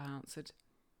cold, I answered.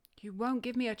 You won't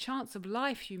give me a chance of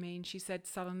life, you mean, she said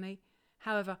sullenly.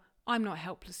 However, I'm not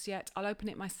helpless yet. I'll open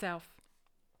it myself.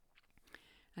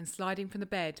 And sliding from the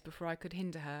bed before I could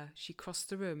hinder her, she crossed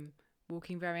the room,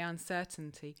 walking very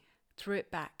uncertainly, threw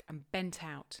it back and bent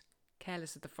out,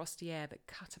 careless of the frosty air that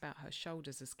cut about her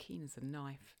shoulders as keen as a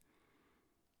knife.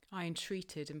 I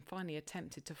entreated and finally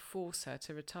attempted to force her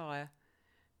to retire,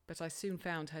 but I soon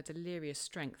found her delirious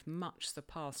strength much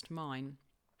surpassed mine.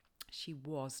 She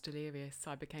was delirious,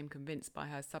 I became convinced by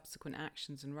her subsequent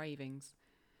actions and ravings.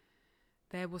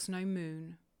 There was no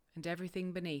moon, and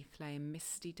everything beneath lay in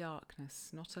misty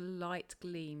darkness. Not a light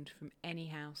gleamed from any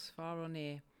house, far or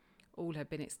near. All had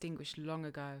been extinguished long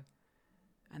ago,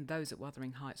 and those at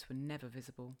Wuthering Heights were never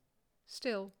visible.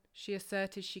 Still, she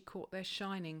asserted she caught their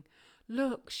shining.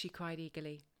 "Look," she cried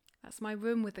eagerly. "That's my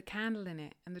room with the candle in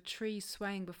it, and the trees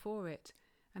swaying before it.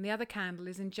 And the other candle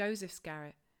is in Joseph's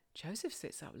garret. Joseph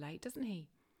sits up late, doesn't he?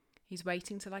 He's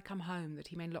waiting till I come home that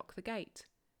he may lock the gate.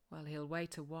 Well, he'll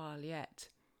wait a while yet.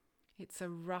 It's a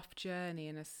rough journey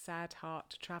and a sad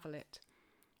heart to travel it.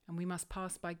 And we must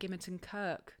pass by Gimmerton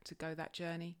Kirk to go that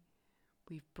journey.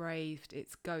 We've braved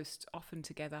its ghosts often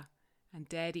together, and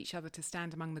dared each other to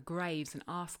stand among the graves and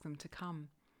ask them to come.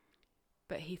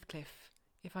 But Heathcliff,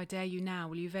 if I dare you now,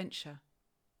 will you venture?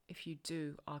 If you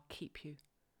do, I'll keep you.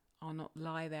 I'll not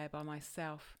lie there by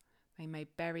myself. They may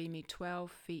bury me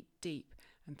 12 feet deep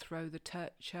and throw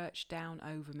the church down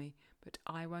over me, but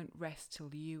I won't rest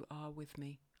till you are with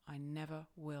me. I never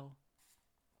will."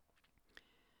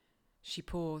 She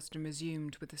paused and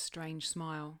resumed with a strange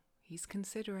smile. "He's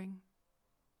considering.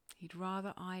 He'd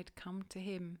rather I'd come to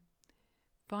him.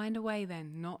 Find a way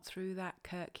then, not through that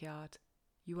kirkyard.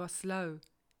 You are slow.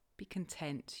 Be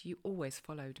content. You always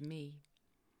followed me."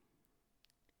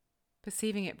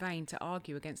 Perceiving it vain to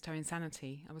argue against her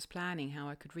insanity, I was planning how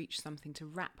I could reach something to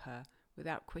wrap her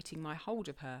without quitting my hold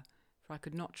of her, for I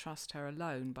could not trust her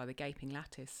alone by the gaping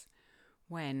lattice,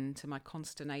 when, to my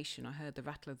consternation, I heard the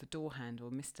rattle of the door handle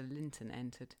and Mr. Linton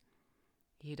entered.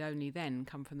 He had only then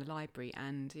come from the library,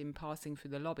 and, in passing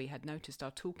through the lobby, had noticed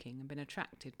our talking and been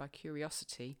attracted by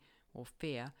curiosity, or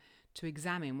fear, to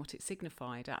examine what it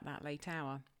signified at that late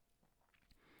hour.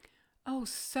 "Oh,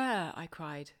 sir," I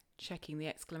cried, checking the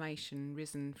exclamation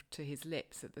risen to his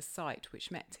lips at the sight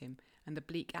which met him and the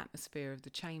bleak atmosphere of the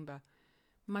chamber.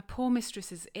 "My poor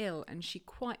mistress is ill, and she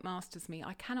quite masters me.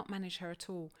 I cannot manage her at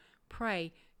all.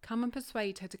 Pray, come and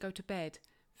persuade her to go to bed.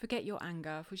 Forget your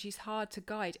anger, for she's hard to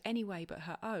guide any way but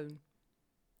her own."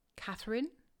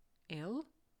 "Catherine? Ill?"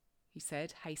 he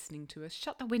said, hastening to us.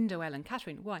 "Shut the window, Ellen.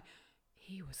 Catherine, why—"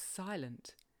 He was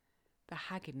silent. The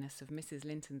haggardness of Mrs.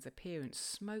 Linton's appearance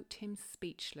smote him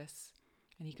speechless,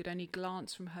 and he could only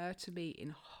glance from her to me in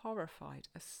horrified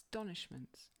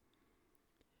astonishment.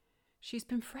 "She's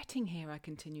been fretting here," I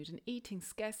continued, "and eating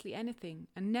scarcely anything,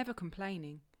 and never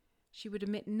complaining. She would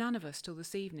admit none of us till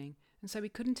this evening, and so we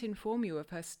couldn't inform you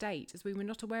of her state, as we were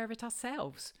not aware of it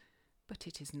ourselves. But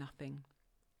it is nothing."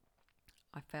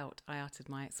 I felt I uttered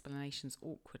my explanations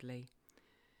awkwardly.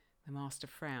 The master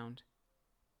frowned.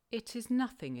 "It is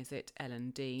nothing, is it,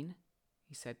 Ellen Dean?"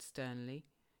 he said sternly.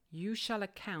 "You shall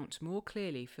account more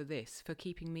clearly for this, for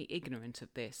keeping me ignorant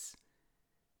of this."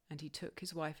 And he took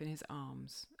his wife in his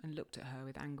arms and looked at her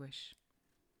with anguish.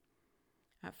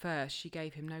 At first she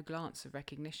gave him no glance of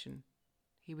recognition.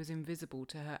 He was invisible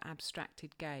to her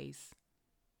abstracted gaze.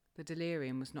 The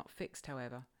delirium was not fixed,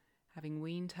 however. Having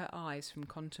weaned her eyes from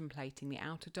contemplating the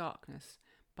outer darkness,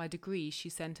 by degrees she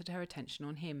centred her attention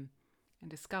on him, and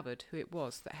discovered who it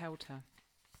was that held her.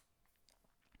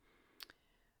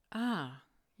 "Ah,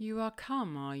 you are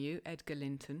come, are you, Edgar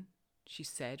Linton?" she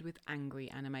said with angry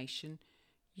animation.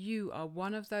 "You are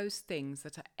one of those things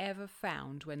that are ever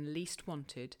found when least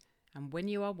wanted, and when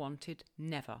you are wanted,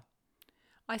 never.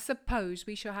 I suppose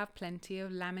we shall have plenty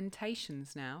of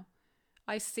lamentations now.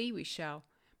 I see we shall,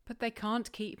 but they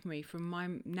can't keep me from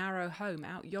my narrow home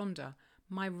out yonder,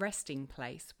 my resting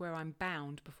place where I'm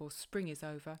bound before spring is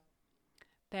over.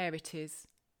 There it is,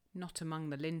 not among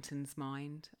the Lintons,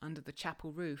 mind, under the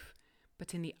chapel roof,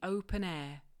 but in the open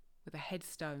air, with a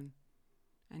headstone,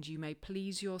 and you may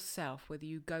please yourself whether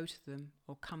you go to them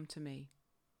or come to me."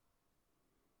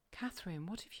 "Catherine,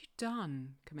 what have you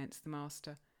done?" commenced the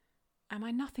master. "Am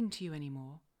I nothing to you any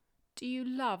more? Do you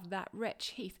love that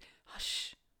wretch Heath—"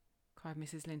 "Hush!" cried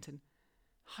Mrs. Linton.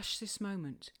 "Hush this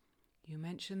moment. You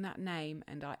mention that name,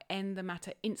 and I end the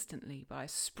matter instantly by a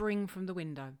spring from the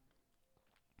window.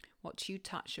 What you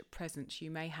touch at present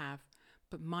you may have,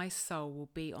 but my soul will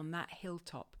be on that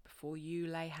hilltop before you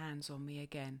lay hands on me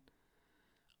again.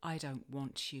 I don't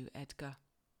want you, Edgar.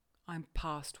 I'm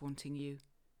past wanting you.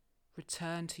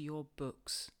 Return to your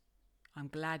books. I'm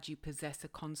glad you possess a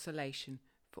consolation,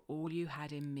 for all you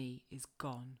had in me is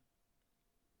gone."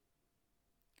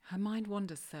 "Her mind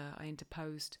wanders, sir," I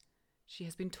interposed. "She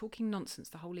has been talking nonsense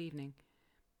the whole evening.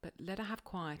 But let her have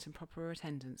quiet and proper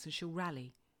attendance, and she'll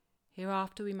rally.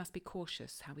 Hereafter we must be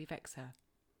cautious how we vex her."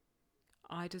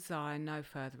 "I desire no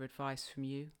further advice from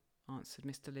you," answered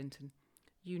Mr. Linton.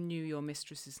 "You knew your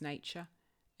mistress's nature,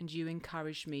 and you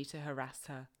encouraged me to harass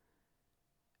her,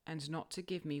 and not to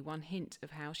give me one hint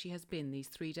of how she has been these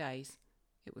 3 days.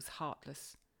 It was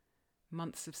heartless.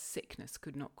 Months of sickness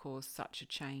could not cause such a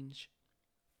change.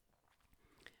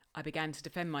 I began to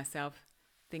defend myself,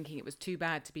 thinking it was too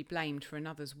bad to be blamed for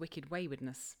another's wicked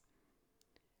waywardness.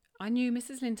 "I knew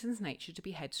Mrs. Linton's nature to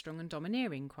be headstrong and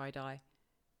domineering," cried I,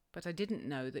 "but I didn't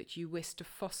know that you wished to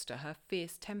foster her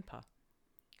fierce temper.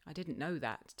 I didn't know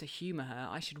that, to humour her,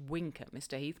 I should wink at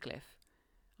Mr. Heathcliff.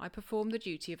 I performed the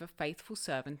duty of a faithful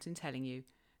servant in telling you,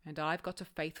 and I've got a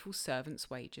faithful servant's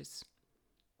wages.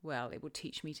 Well, it will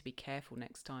teach me to be careful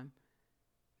next time.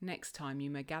 Next time you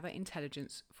may gather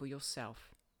intelligence for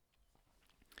yourself.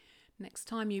 Next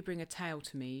time you bring a tale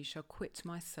to me, you shall quit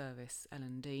my service,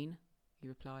 Ellen Dean," he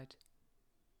replied.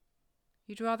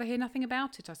 "You'd rather hear nothing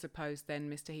about it, I suppose, then,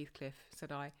 Mr. Heathcliff,"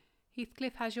 said I.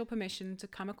 "Heathcliff has your permission to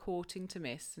come a-courting to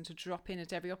Miss, and to drop in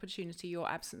at every opportunity your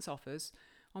absence offers,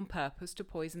 on purpose to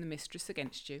poison the mistress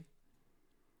against you."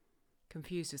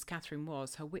 Confused as Catherine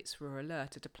was, her wits were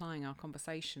alert at applying our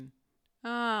conversation.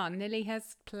 "Ah, Nelly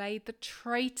has played the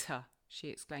traitor," she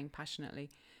exclaimed passionately.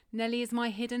 "Nelly is my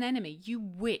hidden enemy, you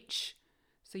witch!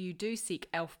 So you do seek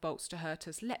elf bolts to hurt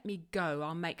us. Let me go,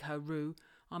 I'll make her rue.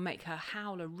 I'll make her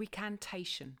howl a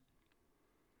recantation."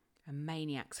 A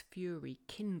maniac's fury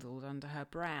kindled under her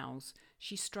brows.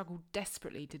 She struggled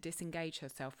desperately to disengage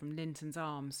herself from Linton's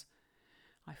arms.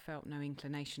 I felt no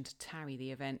inclination to tarry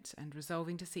the event, and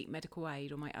resolving to seek medical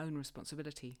aid on my own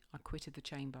responsibility, I quitted the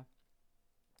chamber.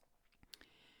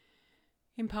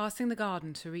 In passing the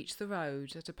garden to reach the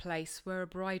road, at a place where a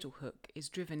bridle hook is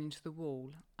driven into the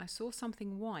wall, I saw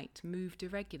something white moved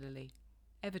irregularly,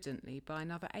 evidently by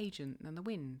another agent than the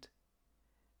wind.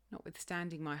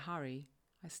 Notwithstanding my hurry,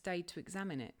 I stayed to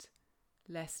examine it,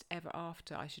 lest ever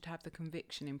after I should have the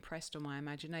conviction impressed on my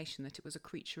imagination that it was a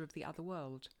creature of the other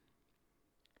world.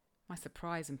 My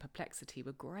surprise and perplexity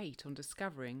were great on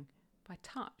discovering, by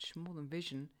touch more than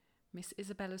vision, Miss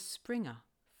Isabella's Springer,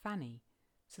 Fanny,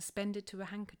 suspended to a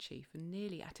handkerchief and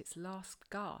nearly at its last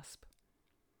gasp.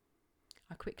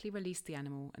 I quickly released the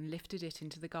animal and lifted it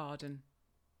into the garden.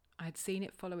 I had seen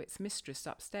it follow its mistress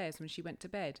upstairs when she went to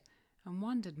bed, and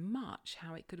wondered much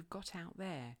how it could have got out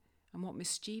there, and what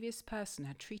mischievous person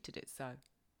had treated it so.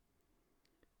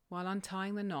 While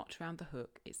untying the knot round the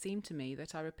hook, it seemed to me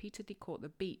that I repeatedly caught the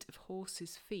beat of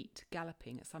horses' feet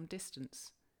galloping at some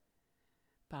distance.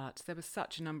 But there was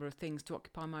such a number of things to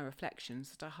occupy my reflections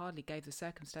that I hardly gave the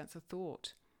circumstance a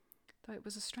thought, though it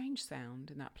was a strange sound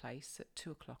in that place at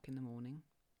 2 o'clock in the morning.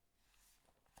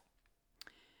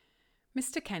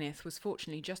 Mr. Kenneth was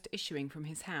fortunately just issuing from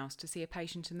his house to see a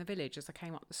patient in the village as I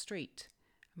came up the street,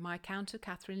 and my account of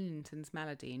Catherine Linton's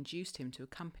malady induced him to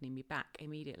accompany me back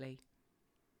immediately.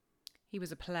 He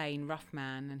was a plain, rough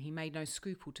man, and he made no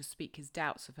scruple to speak his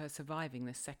doubts of her surviving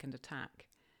this second attack,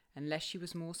 unless she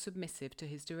was more submissive to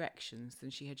his directions than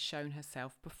she had shown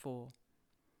herself before.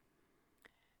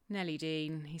 "Nelly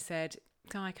Dean," he said,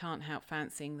 "I can't help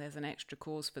fancying there's an extra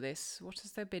cause for this. What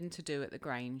has there been to do at the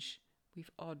Grange?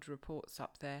 We've odd reports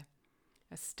up there.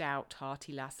 A stout,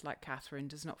 hearty lass like Catherine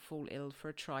does not fall ill for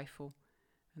a trifle,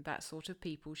 and that sort of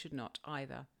people should not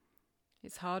either.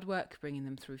 It's hard work bringing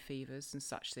them through fevers and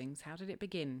such things. How did it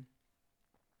begin?"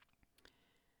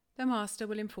 "The master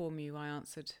will inform you," I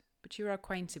answered, "but you are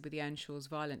acquainted with the Earnshaw's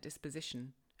violent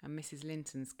disposition, and Mrs.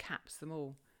 Linton's caps them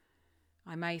all.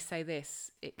 I may say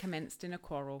this, it commenced in a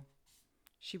quarrel.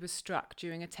 She was struck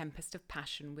during a tempest of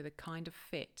passion with a kind of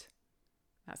fit.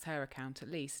 That's her account, at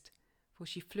least, for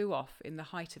she flew off in the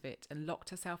height of it and locked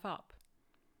herself up.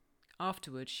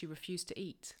 Afterwards she refused to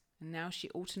eat, and now she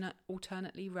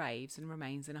alternately raves and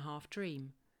remains in a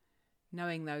half-dream,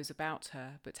 knowing those about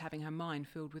her, but having her mind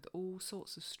filled with all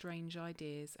sorts of strange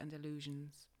ideas and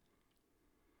illusions."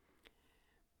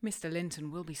 "Mr.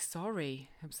 Linton will be sorry,"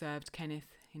 observed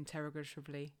Kenneth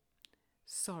interrogatively.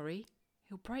 "Sorry?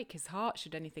 He'll break his heart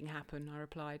should anything happen," I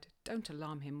replied. "Don't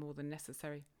alarm him more than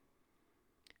necessary."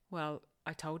 "Well,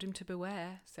 I told him to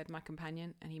beware," said my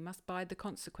companion, "and he must bide the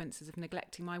consequences of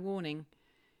neglecting my warning.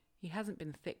 He hasn't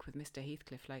been thick with Mr.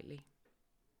 Heathcliff lately."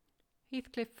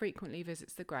 "Heathcliff frequently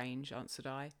visits the Grange," answered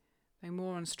I, "though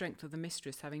more on strength of the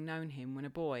mistress having known him when a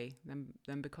boy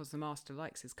than because the master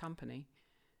likes his company.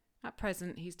 At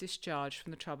present he's discharged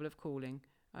from the trouble of calling,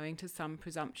 owing to some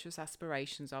presumptuous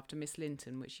aspirations after Miss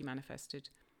Linton which he manifested.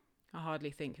 I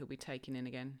hardly think he'll be taken in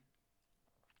again."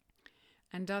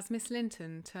 "And does Miss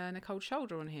Linton turn a cold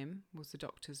shoulder on him?" was the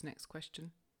doctor's next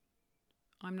question.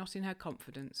 "I'm not in her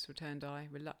confidence," returned I,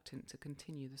 reluctant to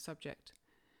continue the subject.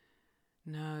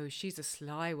 "No, she's a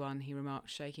sly one," he remarked,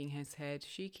 shaking his head.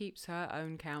 "She keeps her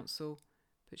own counsel,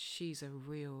 but she's a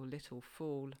real little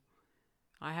fool.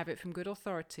 I have it from good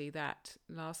authority that,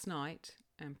 last night,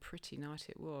 and pretty night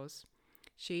it was,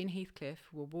 She and Heathcliff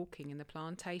were walking in the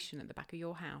plantation at the back of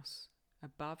your house,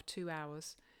 above 2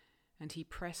 hours, and he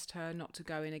pressed her not to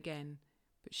go in again,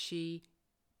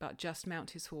 but just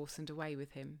mount his horse and away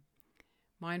with him.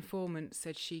 My informant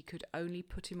said she could only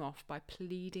put him off by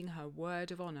pleading her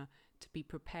word of honour to be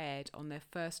prepared on their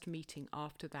first meeting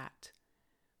after that.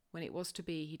 When it was to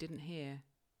be, he didn't hear,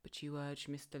 but you urged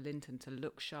Mr. Linton to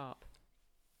look sharp.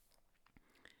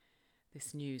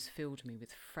 This news filled me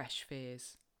with fresh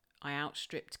fears. I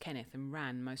outstripped Kenneth and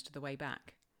ran most of the way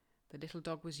back. The little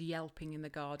dog was yelping in the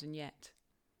garden yet.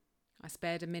 I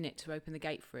spared a minute to open the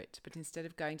gate for it, but instead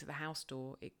of going to the house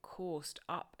door, it coursed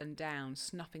up and down,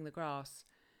 snuffing the grass,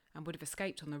 and would have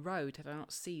escaped on the road had I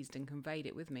not seized and conveyed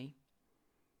it with me.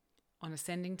 On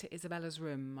ascending to Isabella's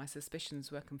room, my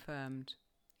suspicions were confirmed.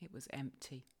 It was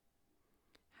empty.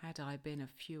 Had I been a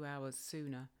few hours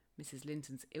sooner, Mrs.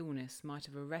 Linton's illness might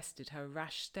have arrested her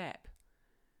rash step.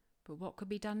 But what could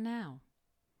be done now?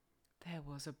 There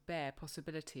was a bare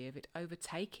possibility of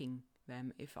overtaking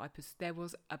them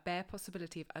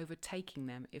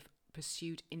if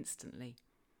pursued instantly.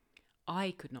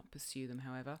 I could not pursue them,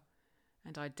 however,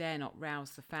 and I dare not rouse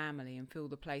the family and fill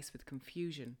the place with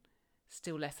confusion,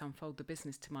 still less unfold the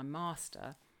business to my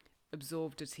master,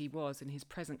 absorbed as he was in his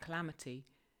present calamity,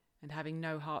 and having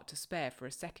no heart to spare for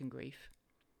a second grief.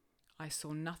 I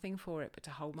saw nothing for it but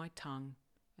to hold my tongue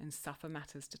and suffer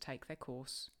matters to take their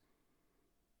course.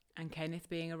 And Kenneth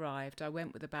being arrived, I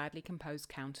went with a badly composed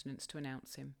countenance to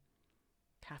announce him.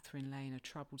 Catherine lay in a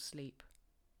troubled sleep.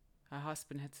 Her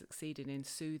husband had succeeded in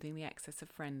soothing the excess of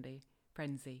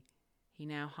frenzy. He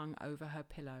now hung over her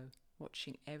pillow,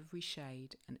 watching every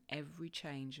shade and every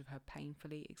change of her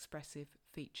painfully expressive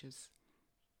features.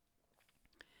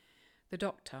 The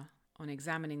doctor, on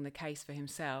examining the case for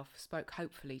himself, spoke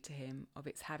hopefully to him of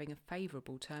its having a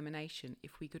favourable termination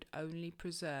if we could only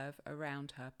preserve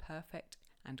around her perfect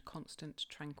and constant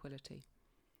tranquillity.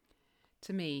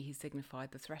 To me, he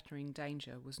signified the threatening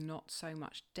danger was not so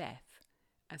much death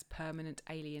as permanent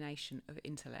alienation of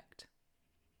intellect.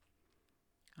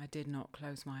 I did not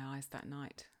close my eyes that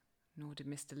night, nor did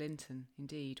Mr. Linton.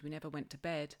 Indeed, we never went to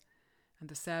bed, and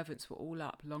the servants were all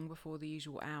up long before the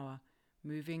usual hour,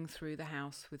 moving through the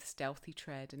house with stealthy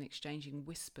tread and exchanging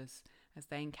whispers as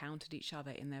they encountered each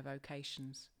other in their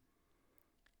vocations.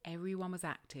 Everyone was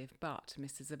active but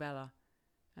Miss Isabella,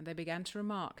 and they began to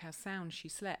remark how sound she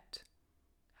slept.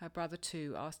 Her brother,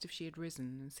 too, asked if she had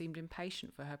risen, and seemed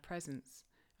impatient for her presence,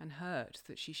 and hurt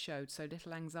that she showed so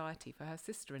little anxiety for her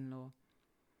sister-in-law.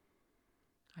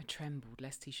 I trembled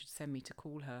lest he should send me to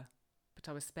call her, but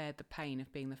I was spared the pain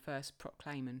of being the first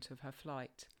proclaimant of her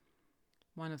flight.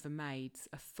 One of the maids,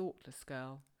 a thoughtless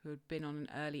girl who had been on an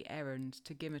early errand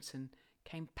to Gimmerton,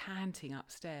 came panting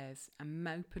upstairs and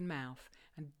open mouth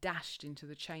and dashed into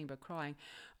the chamber, crying,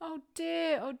 oh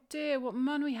dear, what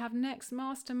mun we have next?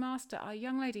 Master, our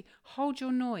young lady, hold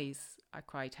your noise," I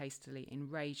cried hastily,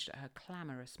 enraged at her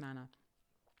clamorous manner.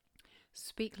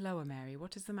 "Speak lower, Mary,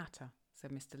 what is the matter?"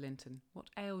 said Mr. Linton. "What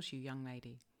ails you, young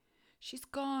lady?" She's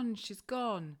gone.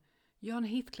 Yon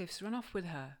Heathcliff's run off with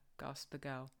her," gasped the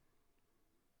girl.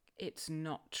 "It's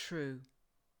not true,"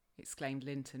 exclaimed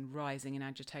Linton, rising in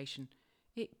agitation.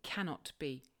 "It cannot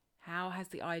be. How has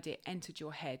the idea entered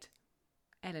your head?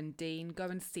 Ellen Dean, go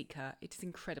and seek her. It is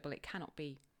incredible. It cannot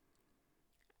be."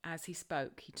 As he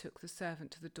spoke, he took the servant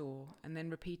to the door, and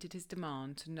then repeated his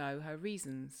demand to know her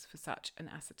reasons for such an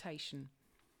assertion.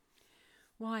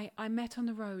 "Why, I met on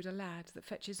the road a lad that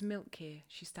fetches milk here,"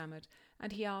 she stammered,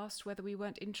 "and he asked whether we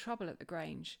weren't in trouble at the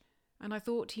Grange, and I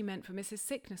thought he meant for Mrs.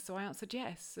 Sickness, so I answered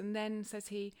yes, and then, says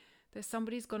he, there's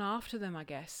somebody's gone after them, I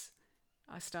guess.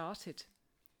 I started.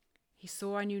 He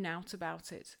saw I knew nought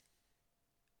about it,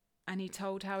 and he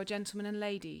told how a gentleman and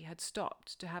lady had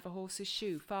stopped to have a horse's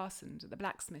shoe fastened at the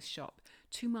blacksmith's shop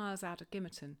 2 miles out of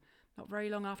Gimmerton, not very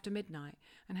long after midnight,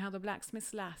 and how the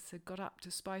blacksmith's lass had got up to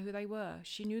spy who they were.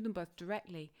 She knew them both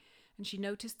directly, and she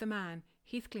noticed the man.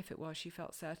 Heathcliff it was, she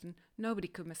felt certain. Nobody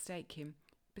could mistake him.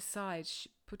 Besides, she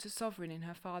put a sovereign in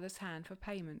her father's hand for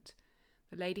payment.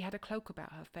 The lady had a cloak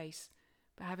about her face,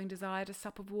 but having desired a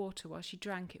sup of water while she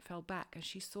drank, it fell back, and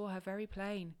she saw her very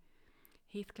plain.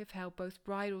 Heathcliff held both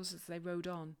bridles as they rode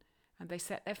on, and they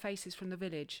set their faces from the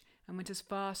village, and went as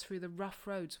fast through the rough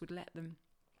roads would let them.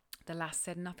 The lass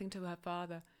said nothing to her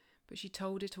father, but she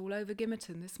told it all over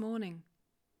Gimmerton this morning."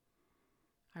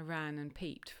 I ran and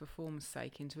peeped for form's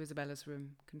sake into Isabella's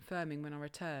room, confirming when I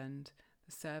returned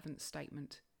the servant's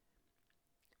statement.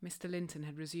 Mr. Linton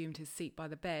had resumed his seat by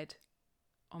the bed.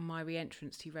 On my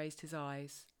re-entrance he raised his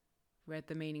eyes, read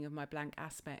the meaning of my blank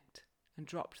aspect, and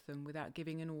dropped them without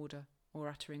giving an order or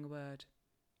uttering a word.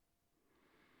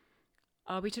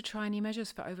 Are we to try any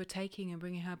measures for overtaking and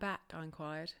bringing her back? I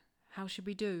inquired. How should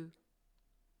we do?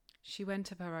 She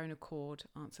went of her own accord,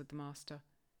 answered the master.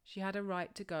 She had a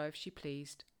right to go if she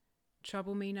pleased.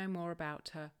 Trouble me no more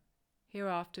about her.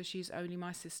 Hereafter she is only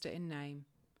my sister in name,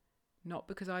 not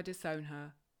because I disown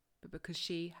her, but because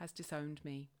she has disowned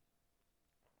me.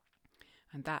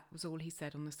 And that was all he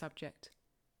said on the subject.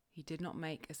 He did not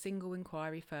make a single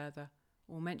inquiry further,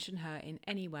 or mention her in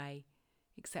any way,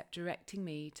 except directing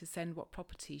me to send what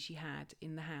property she had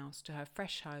in the house to her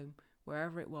fresh home,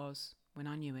 wherever it was, when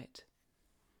I knew it.